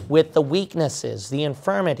 with the weaknesses, the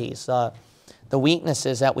infirmities, the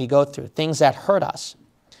weaknesses that we go through, things that hurt us.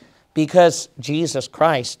 Because Jesus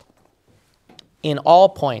Christ, in all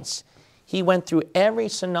points, he went through every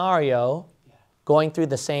scenario going through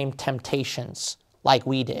the same temptations like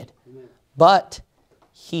we did. But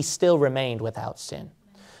he still remained without sin.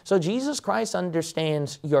 So Jesus Christ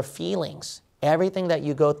understands your feelings, everything that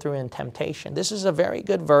you go through in temptation. This is a very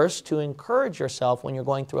good verse to encourage yourself when you're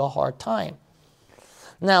going through a hard time.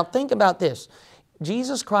 Now, think about this.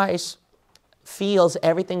 Jesus Christ feels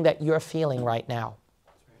everything that you're feeling right now.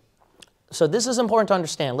 So this is important to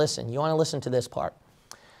understand. Listen, you want to listen to this part.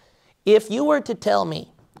 If you were to tell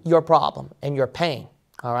me your problem and your pain,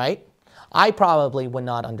 all right, I probably would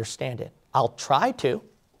not understand it. I'll try to,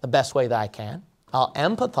 the best way that I can. I'll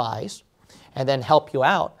empathize and then help you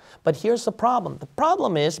out. But here's the problem. The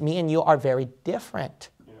problem is me and you are very different.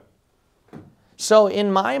 So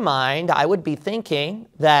in my mind, I would be thinking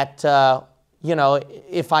that,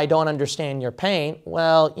 if I don't understand your pain,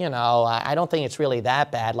 well, I don't think it's really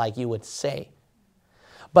that bad like you would say.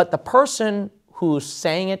 But the person who's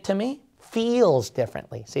saying it to me feels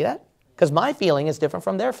differently. See that? Because my feeling is different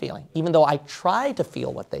from their feeling, even though I try to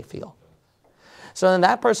feel what they feel. So then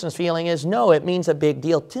that person's feeling is, no, it means a big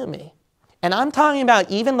deal to me. And I'm talking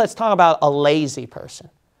about, let's talk about a lazy person.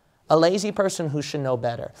 A lazy person who should know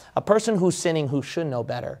better. A person who's sinning who should know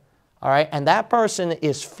better. All right? And that person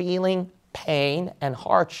is feeling pain and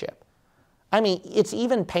hardship. I mean, it's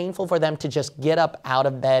even painful for them to just get up out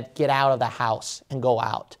of bed, get out of the house, and go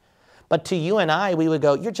out. But to you and I, we would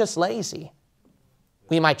go, you're just lazy.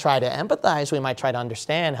 We might try to empathize. We might try to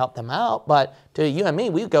understand, help them out. But to you and me,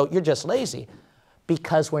 we would go, you're just lazy.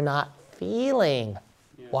 Because we're not feeling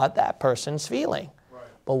what that person's feeling. Right.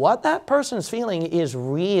 But what that person's feeling is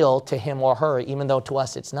real to him or her, even though to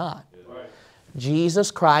us it's not. Right. Jesus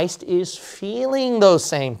Christ is feeling those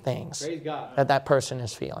same things that person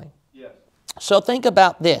is feeling. Yes. So think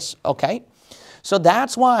about this, okay? So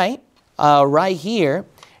that's why right here,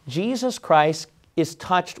 Jesus Christ is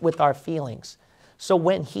touched with our feelings. So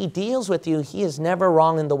when he deals with you, he is never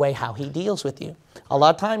wrong in the way how he deals with you. A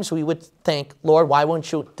lot of times we would think, Lord, why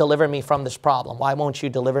won't you deliver me from this problem? Why won't you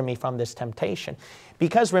deliver me from this temptation?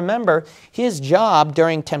 Because remember, his job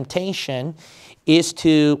during temptation is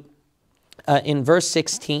to, in verse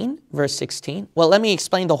 16, well, let me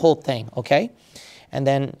explain the whole thing, okay? And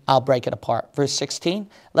then I'll break it apart. Verse 16,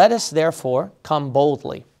 let us therefore come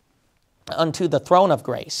boldly unto the throne of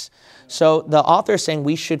grace. So the author is saying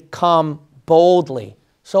we should come boldly,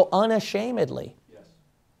 so unashamedly. Yes.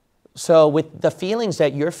 So with the feelings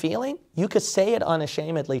that you're feeling, you could say it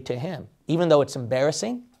unashamedly to him, even though it's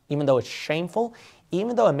embarrassing, even though it's shameful,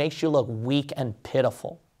 even though it makes you look weak and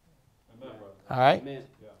pitiful. Amen. All right? Amen.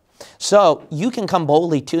 Yeah. So you can come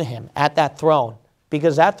boldly to him at that throne,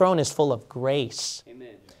 because that throne is full of grace.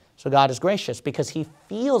 Amen. So God is gracious because he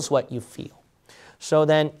feels what you feel. So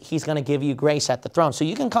then he's going to give you grace at the throne. So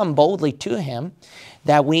you can come boldly to him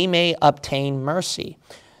that we may obtain mercy.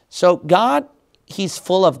 So God, he's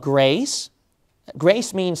full of grace.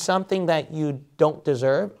 Grace means something that you don't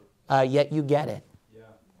deserve, yet you get it. Yeah.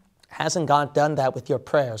 Hasn't God done that with your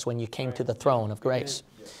prayers when you came to the throne of grace?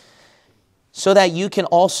 Yeah. So that you can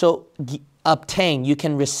also obtain, you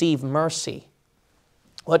can receive mercy.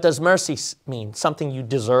 What does mercy mean? Something you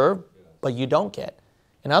deserve, but you don't get.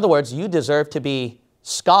 In other words, you deserve to be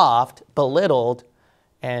scoffed, belittled,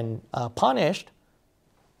 and punished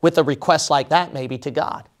with a request like that maybe to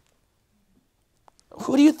God.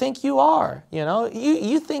 Who do you think you are?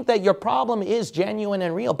 You think that your problem is genuine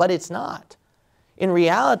and real, but it's not. In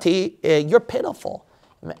reality, you're pitiful.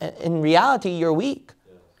 In reality, you're weak.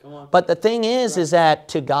 But the thing is that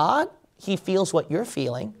to God, he feels what you're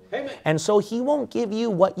feeling, and so he won't give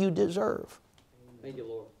you what you deserve. Thank you,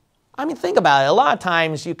 Lord. I mean, think about it. A lot of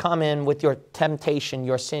times you come in with your temptation,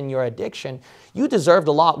 your sin, your addiction. You deserved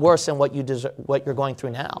a lot worse than what you're going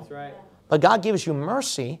through now. That's right. But God gives you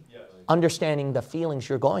mercy, understanding the feelings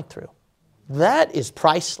you're going through. That is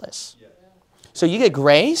priceless. So you get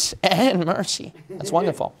grace and mercy. That's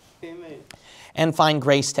wonderful. Amen. And find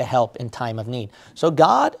grace to help in time of need. So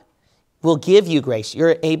God will give you grace.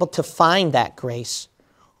 You're able to find that grace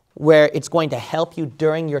where it's going to help you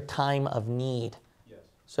during your time of need. Yes.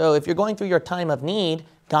 So if you're going through your time of need,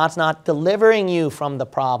 God's not delivering you from the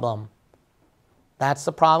problem. That's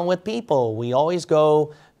the problem with people. We always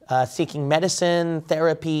go seeking medicine,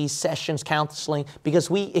 therapy, sessions, counseling, because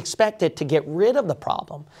we expect it to get rid of the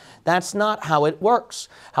problem. That's not how it works.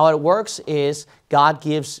 How it works is God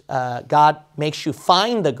makes you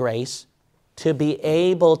find the grace to be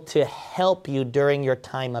able to help you during your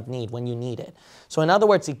time of need, when you need it. So in other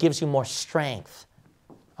words, it gives you more strength.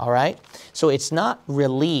 All right? So it's not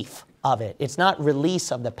relief of it. It's not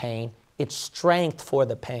release of the pain. It's strength for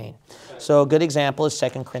the pain. So a good example is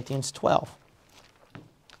 2 Corinthians 12.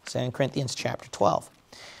 2 Corinthians chapter 12.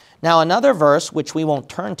 Now another verse, which we won't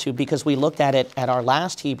turn to because we looked at it at our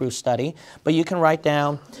last Hebrew study, but you can write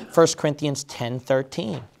down 1 Corinthians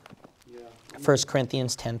 10:13. 1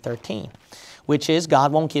 Corinthians 10:13, which is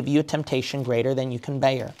God won't give you a temptation greater than you can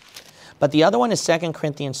bear. But the other one is 2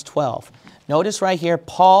 Corinthians 12. Notice right here,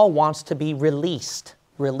 Paul wants to be relieved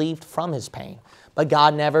from his pain. But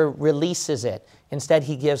God never releases it. Instead,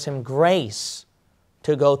 he gives him grace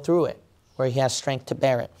to go through it, where he has strength to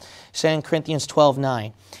bear it. 2 Corinthians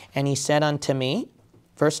 12:9, and he said unto me,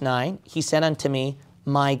 verse 9, he said unto me,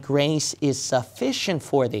 my grace is sufficient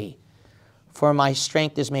for thee, for my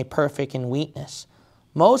strength is made perfect in weakness.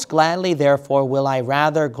 Most gladly, therefore, will I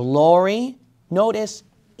rather glory, notice,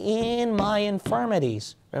 in my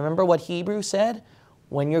infirmities. Remember what Hebrews said?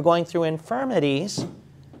 When you're going through infirmities,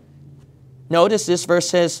 notice this verse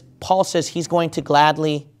says, Paul says he's going to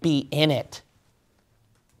gladly be in it.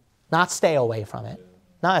 Not stay away from it,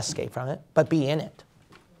 not escape from it, but be in it.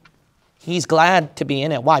 He's glad to be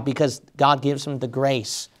in it. Why? Because God gives him the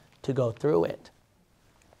grace to go through it.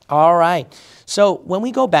 All right. So when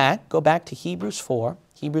we go back to Hebrews 4.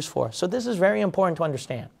 So this is very important to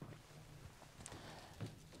understand.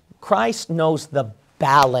 Christ knows the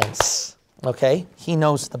balance, okay? He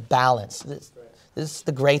knows the balance. This is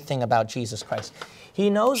the great thing about Jesus Christ.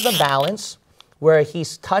 He knows the balance where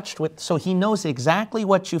he's touched with, so he knows exactly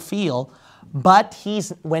what you feel, but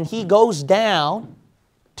when he goes down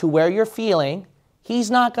to where you're feeling,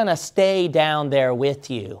 he's not going to stay down there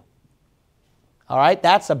with you. All right?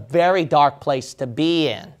 That's a very dark place to be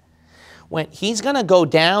in. When he's going to go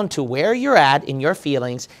down to where you're at in your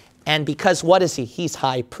feelings, and because what is he? He's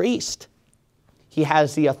high priest. He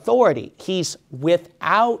has the authority. He's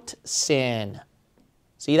without sin.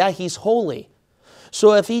 See that? He's holy.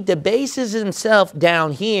 So if he debases himself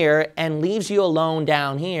down here and leaves you alone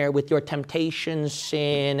down here with your temptation,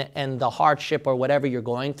 sin, and the hardship or whatever you're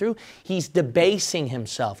going through, he's debasing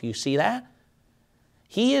himself. You see that?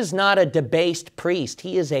 He is not a debased priest.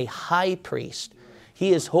 He is a high priest.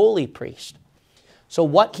 He is holy priest. So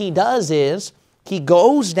what he does is he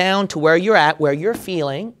goes down to where you're at, where you're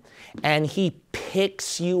feeling, and he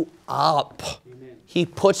picks you up. Amen. He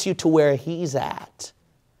puts you to where he's at.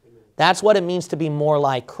 Amen. That's what it means to be more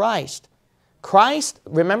like Christ. Christ,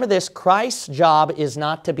 remember this, Christ's job is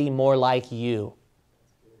not to be more like you.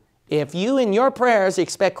 If you in your prayers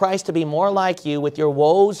expect Christ to be more like you with your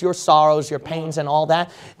woes, your sorrows, your pains and all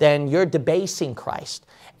that, then you're debasing Christ.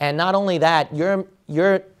 And not only that,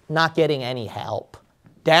 you're not getting any help.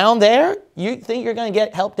 Down there, you think you're going to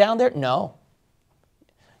get help down there? No.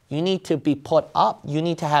 You need to be put up. You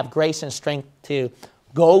need to have grace and strength to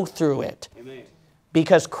go through it. Amen.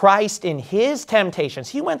 Because Christ in his temptations,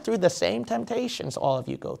 he went through the same temptations all of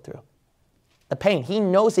you go through. The pain. He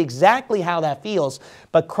knows exactly how that feels.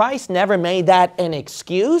 But Christ never made that an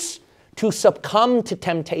excuse to succumb to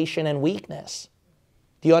temptation and weakness.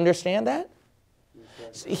 Do you understand that?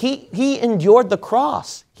 He endured the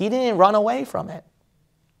cross. He didn't run away from it.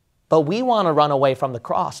 But we want to run away from the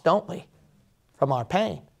cross, don't we? From our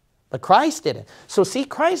pain. But Christ didn't. So see,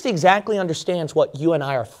 Christ exactly understands what you and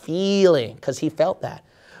I are feeling because he felt that.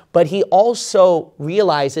 But he also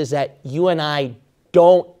realizes that you and I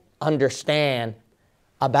don't understand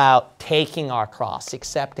about taking our cross,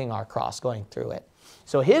 accepting our cross, going through it.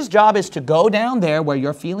 So his job is to go down there where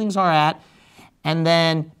your feelings are at and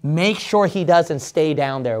then make sure he doesn't stay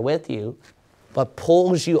down there with you, but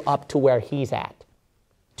pulls you up to where he's at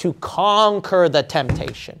to conquer the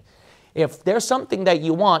temptation. If there's something that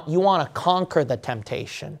you want to conquer the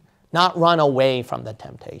temptation, not run away from the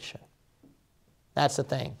temptation. That's the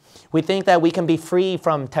thing. We think that we can be free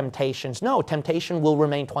from temptations. No, temptation will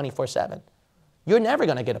remain 24/7. You're never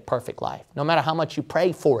going to get a perfect life, no matter how much you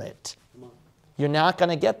pray for it. You're not going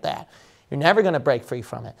to get that. You're never going to break free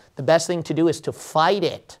from it. The best thing to do is to fight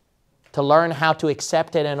it to learn how to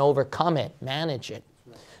accept it and overcome it, manage it.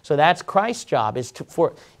 So that's Christ's job, is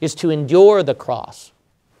to endure the cross.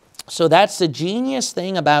 So that's the genius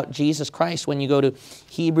thing about Jesus Christ when you go to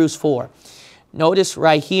Hebrews 4. Notice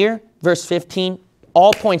right here, verse 15,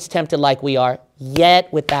 all points tempted like we are,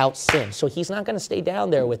 yet without sin. So he's not going to stay down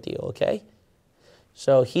there with you, okay?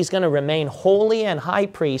 So he's going to remain holy and high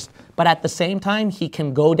priest, but at the same time, he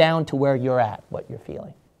can go down to where you're at, what you're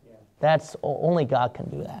feeling. Yeah. That's only God can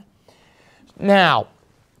do that. Now,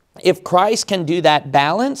 if Christ can do that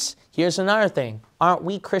balance, here's another thing. Aren't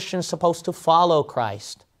we Christians supposed to follow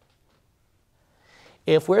Christ?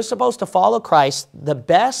 If we're supposed to follow Christ, the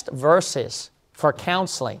best verses for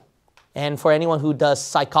counseling and for anyone who does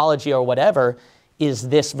psychology or whatever is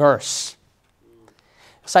this verse.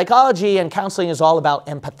 Psychology and counseling is all about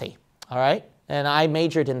empathy, all right? And I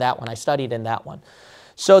majored in that one. I studied in that one.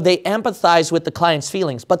 So they empathize with the client's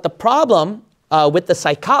feelings. But the problem with the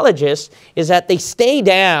psychologists is that they stay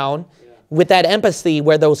down with that empathy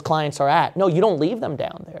where those clients are at. No, you don't leave them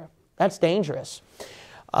down there. That's dangerous.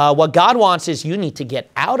 What God wants is you need to get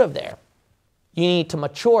out of there. You need to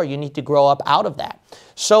mature. You need to grow up out of that.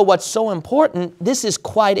 So what's so important, this is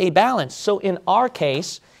quite a balance. So in our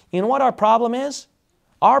case, you know what our problem is?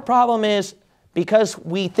 Our problem is because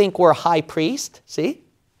we think we're high priest, see?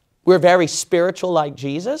 We're very spiritual like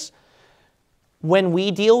Jesus. When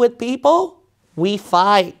we deal with people, we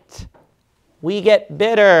fight. We get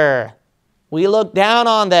bitter. We look down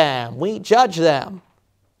on them. We judge them.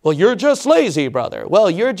 Well, you're just lazy, brother. Well,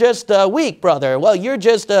 you're just weak, brother. Well, you're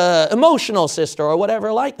just emotional, sister, or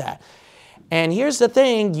whatever like that. And here's the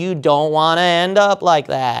thing, you don't want to end up like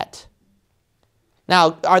that.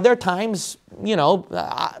 Now, are there times, you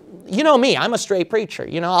know me, I'm a straight preacher.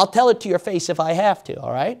 You know, I'll tell it to your face if I have to,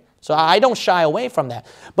 all right? So I don't shy away from that.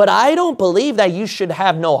 But I don't believe that you should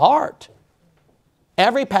have no heart.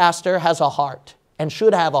 Every pastor has a heart and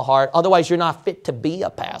should have a heart. Otherwise, you're not fit to be a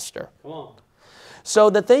pastor. Come on.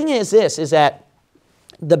 So the thing is this, is that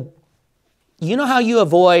you know how you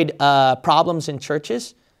avoid problems in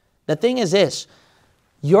churches? The thing is this,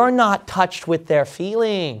 you're not touched with their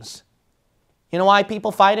feelings. You know why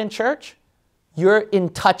people fight in church? You're in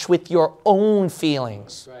touch with your own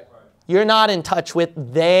feelings. Right. You're not in touch with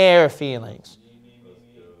their feelings.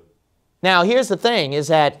 Now, here's the thing, is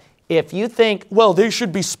that if you think, well, they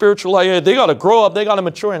should be spiritual, they got to grow up, they got to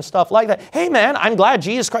mature and stuff like that. Hey, man, I'm glad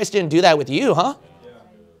Jesus Christ didn't do that with you, huh?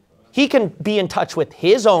 He can be in touch with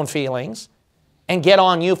his own feelings and get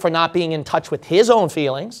on you for not being in touch with his own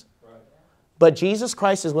feelings. But Jesus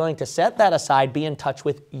Christ is willing to set that aside, be in touch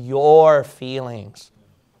with your feelings.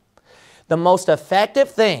 The most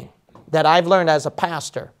effective thing that I've learned as a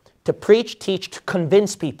pastor to preach, teach, to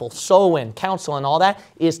convince people, sow in, counsel and all that,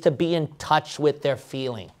 is to be in touch with their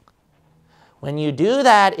feeling. When you do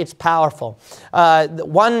that, it's powerful.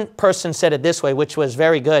 One person said it this way, which was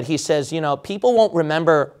very good. He says, you know, people won't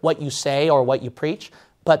remember what you say or what you preach,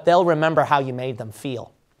 but they'll remember how you made them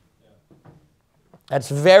feel. That's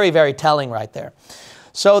very, very telling right there.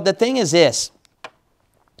 So the thing is this.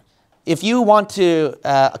 If you want to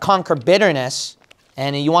conquer bitterness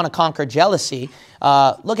and you want to conquer jealousy,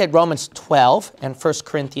 look at Romans 12 and 1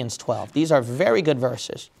 Corinthians 12. These are very good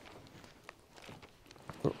verses.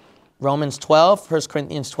 Romans 12, 1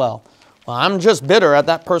 Corinthians 12. Well, I'm just bitter at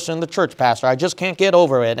that person in the church, pastor. I just can't get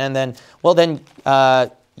over it. And then, well, then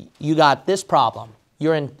you got this problem.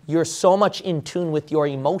 You're so much in tune with your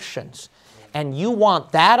emotions. And you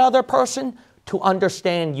want that other person to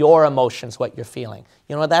understand your emotions, what you're feeling.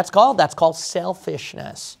 You know what that's called? That's called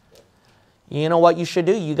selfishness. You know what you should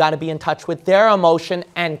do? You got to be in touch with their emotion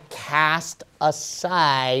and cast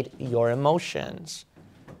aside your emotions.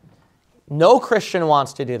 No Christian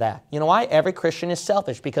wants to do that. You know why? Every Christian is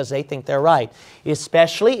selfish because they think they're right,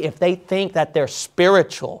 especially if they think that they're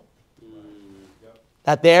spiritual,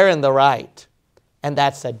 that they're in the right. And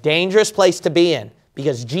that's a dangerous place to be in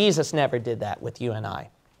because Jesus never did that with you and I.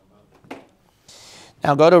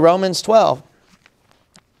 Now go to Romans 12.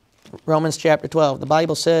 Romans chapter 12. The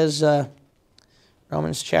Bible says,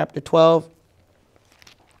 Romans chapter 12.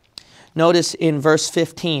 Notice in verse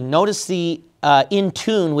 15. Notice the in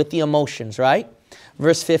tune with the emotions, right?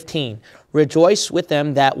 Verse 15. Rejoice with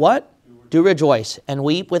them that what? Do rejoice. And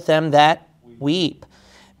weep with them that weep.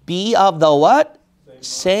 Be of the what?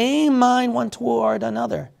 Same mind one toward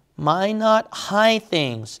another. Mind not high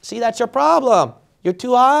things. See, that's your problem. You're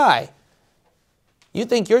too high. You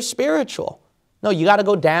think you're spiritual. No, you got to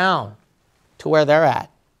go down to where they're at.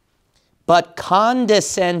 But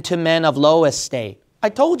condescend to men of low estate. I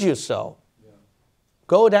told you so.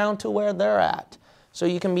 Go down to where they're at. So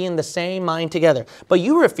you can be in the same mind together. But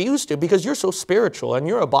you refuse to because you're so spiritual and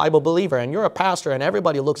you're a Bible believer and you're a pastor and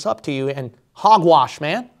everybody looks up to you and hogwash,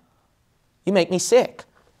 man. You make me sick.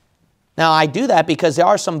 Now, I do that because there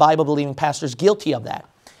are some Bible-believing pastors guilty of that.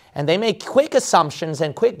 And they make quick assumptions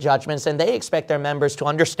and quick judgments, and they expect their members to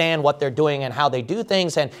understand what they're doing and how they do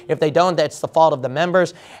things. And if they don't, that's the fault of the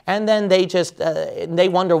members. And then they just, they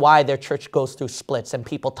wonder why their church goes through splits and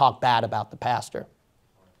people talk bad about the pastor.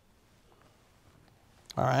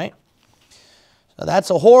 All right? So that's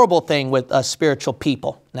a horrible thing with spiritual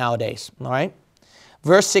people nowadays. All right?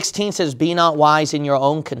 Verse 16 says, be not wise in your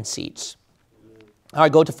own conceits. All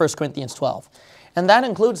right, go to 1 Corinthians 12. And that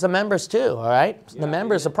includes the members too, all right? The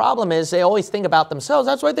members, the problem is they always think about themselves.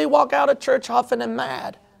 That's why they walk out of church huffing and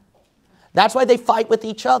mad. That's why they fight with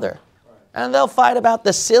each other. And they'll fight about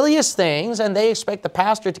the silliest things, and they expect the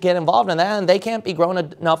pastor to get involved in that, and they can't be grown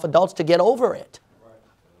enough adults to get over it.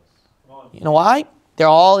 You know why? They're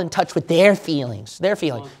all in touch with their feelings. Their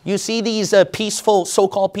feelings. You see these peaceful,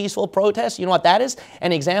 so-called peaceful protests? You know what that is?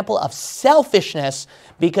 An example of selfishness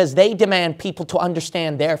because they demand people to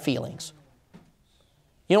understand their feelings.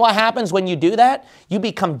 You know what happens when you do that? You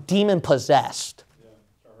become demon-possessed.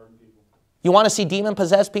 You want to see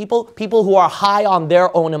demon-possessed people? People who are high on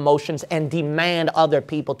their own emotions and demand other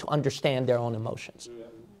people to understand their own emotions.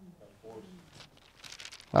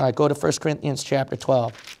 All right, go to 1 Corinthians chapter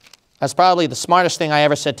 12. That's probably the smartest thing I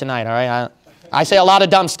ever said tonight, all right? I say a lot of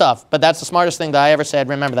dumb stuff, but that's the smartest thing that I ever said.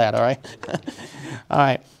 Remember that, all right? All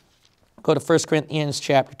right. Go to 1 Corinthians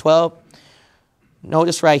chapter 12.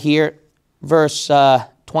 Notice right here, verse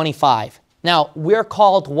 25. Now, we're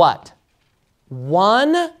called what?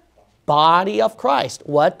 One body of Christ.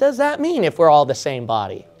 What does that mean if we're all the same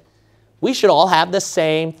body? We should all have the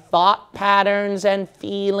same thought patterns and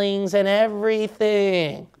feelings and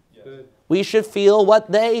everything. We should feel what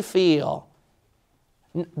they feel.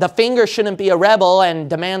 The finger shouldn't be a rebel and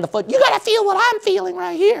demand the foot. You got to feel what I'm feeling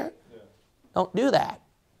right here. Don't do that.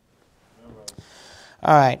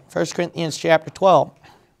 All right, 1 Corinthians chapter 12.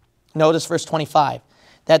 Notice verse 25.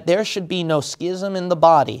 That there should be no schism in the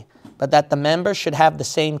body, but that the members should have the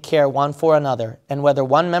same care one for another. And whether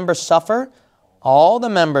one member suffer, all the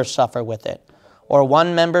members suffer with it. Or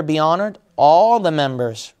one member be honored, all the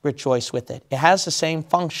members rejoice with it. It has the same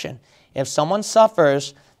function. If someone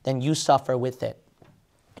suffers, then you suffer with it.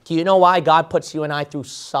 Do you know why God puts you and I through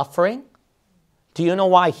suffering? Do you know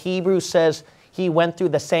why Hebrews says he went through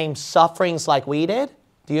the same sufferings like we did?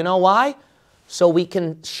 Do you know why? So we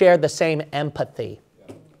can share the same empathy.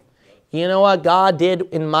 You know what God did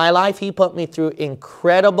in my life? He put me through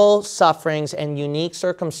incredible sufferings and unique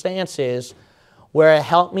circumstances where it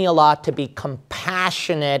helped me a lot to be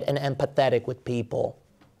compassionate and empathetic with people.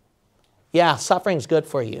 Yeah, suffering's good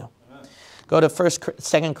for you. Go to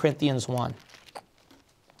 2 Corinthians 1.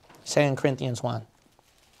 2 Corinthians 1.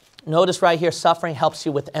 Notice right here, suffering helps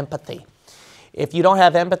you with empathy. If you don't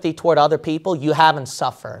have empathy toward other people, you haven't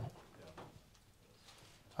suffered.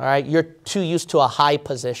 All right? You're too used to a high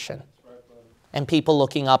position and people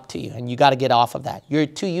looking up to you, and you got to get off of that. You're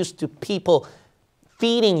too used to people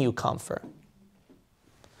feeding you comfort.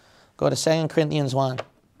 Go to 2 Corinthians 1.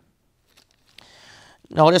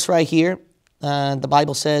 Notice right here, the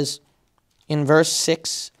Bible says in verse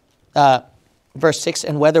 6,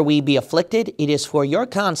 and whether we be afflicted, it is for your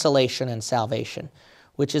consolation and salvation,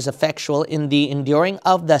 which is effectual in the enduring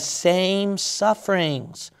of the same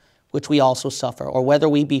sufferings which we also suffer. Or whether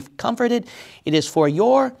we be comforted, it is for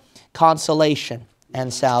your consolation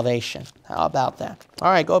and salvation. How about that? All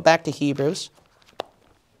right, go back to Hebrews.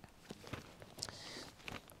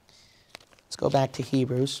 Let's go back to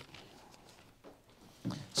Hebrews.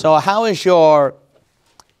 So how is your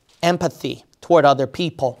empathy toward other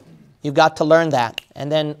people? You've got to learn that. And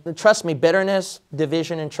then, trust me, bitterness,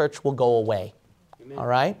 division in church will go away. Amen. All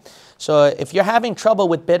right? So if you're having trouble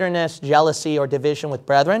with bitterness, jealousy, or division with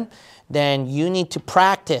brethren, then you need to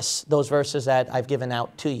practice those verses that I've given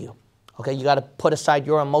out to you. Okay? You got to put aside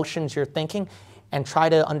your emotions, your thinking, and try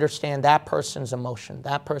to understand that person's emotion,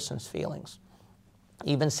 that person's feelings.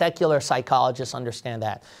 Even secular psychologists understand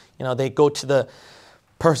that. You know, they go to the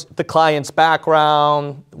client's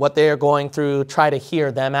background, what they're going through, try to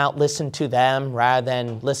hear them out, listen to them rather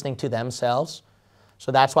than listening to themselves.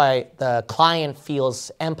 So that's why the client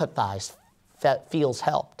feels empathized, feels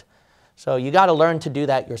helped. So you got to learn to do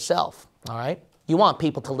that yourself, all right? You want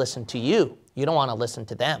people to listen to you. You don't want to listen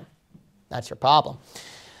to them. That's your problem.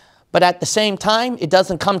 But at the same time, it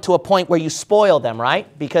doesn't come to a point where you spoil them,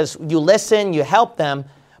 right? Because you listen, you help them,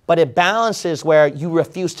 but it balances where you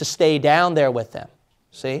refuse to stay down there with them.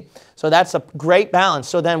 See? So that's a great balance.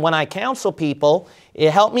 So then when I counsel people,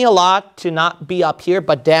 it helped me a lot to not be up here,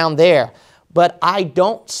 but down there. But I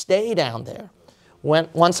don't stay down there.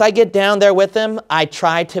 Once I get down there with them, I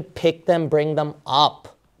try to pick them, bring them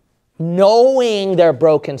up, knowing their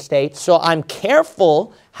broken state. So I'm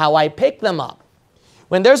careful how I pick them up.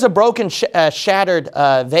 When there's a broken, shattered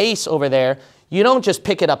vase over there, you don't just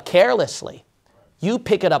pick it up carelessly. You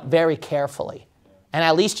pick it up very carefully. And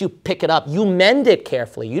at least you pick it up. You mend it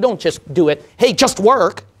carefully. You don't just do it, hey, just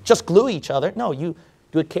work, just glue each other. No, you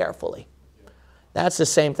do it carefully. That's the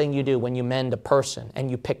same thing you do when you mend a person and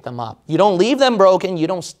you pick them up. You don't leave them broken. You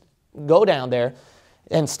don't go down there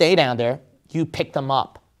and stay down there. You pick them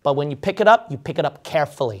up. But when you pick it up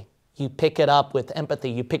carefully. You pick it up with empathy.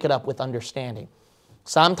 You pick it up with understanding.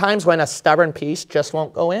 Sometimes when a stubborn piece just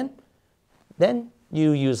won't go in, then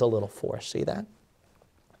you use a little force. See that?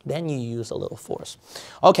 Then you use a little force.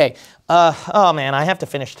 Okay. Oh, man, I have to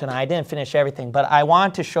finish tonight. I didn't finish everything, but I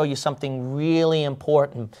want to show you something really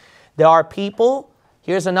important. There are people,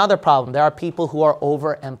 here's another problem. There are people who are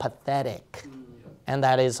over-empathetic, and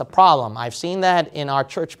that is a problem. I've seen that in our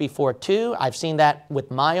church before, too. I've seen that with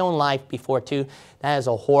my own life before, too. That is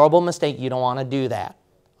a horrible mistake. You don't want to do that,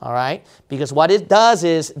 all right? Because what it does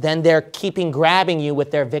is then they're grabbing you with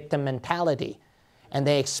their victim mentality. And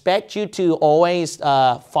they expect you to always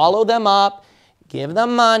follow them up, give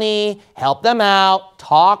them money, help them out,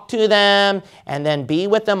 talk to them, and then be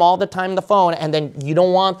with them all the time on the phone. And then you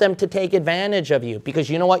don't want them to take advantage of you because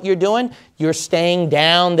you know what you're doing? You're staying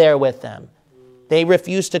down there with them. They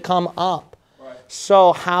refuse to come up. Right.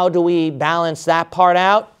 So how do we balance that part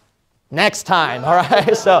out? Next time, all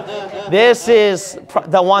right? So this is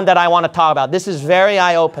the one that I want to talk about. This is very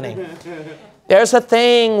eye-opening. There's a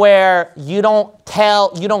thing where you don't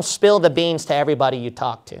spill the beans to everybody you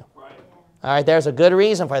talk to. Right. All right, there's a good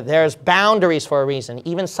reason for it. There's boundaries for a reason.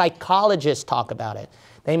 Even psychologists talk about it.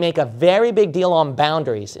 They make a very big deal on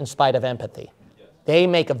boundaries in spite of empathy. Yes. They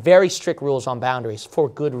make a very strict rules on boundaries for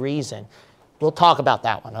good reason. We'll talk about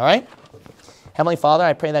that one, all right? Heavenly Father,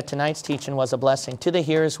 I pray that tonight's teaching was a blessing to the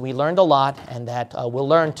hearers. We learned a lot, and that we'll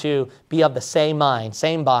learn to be of the same mind,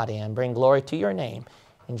 same body, and bring glory to your name.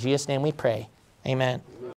 In Jesus' name we pray. Amen.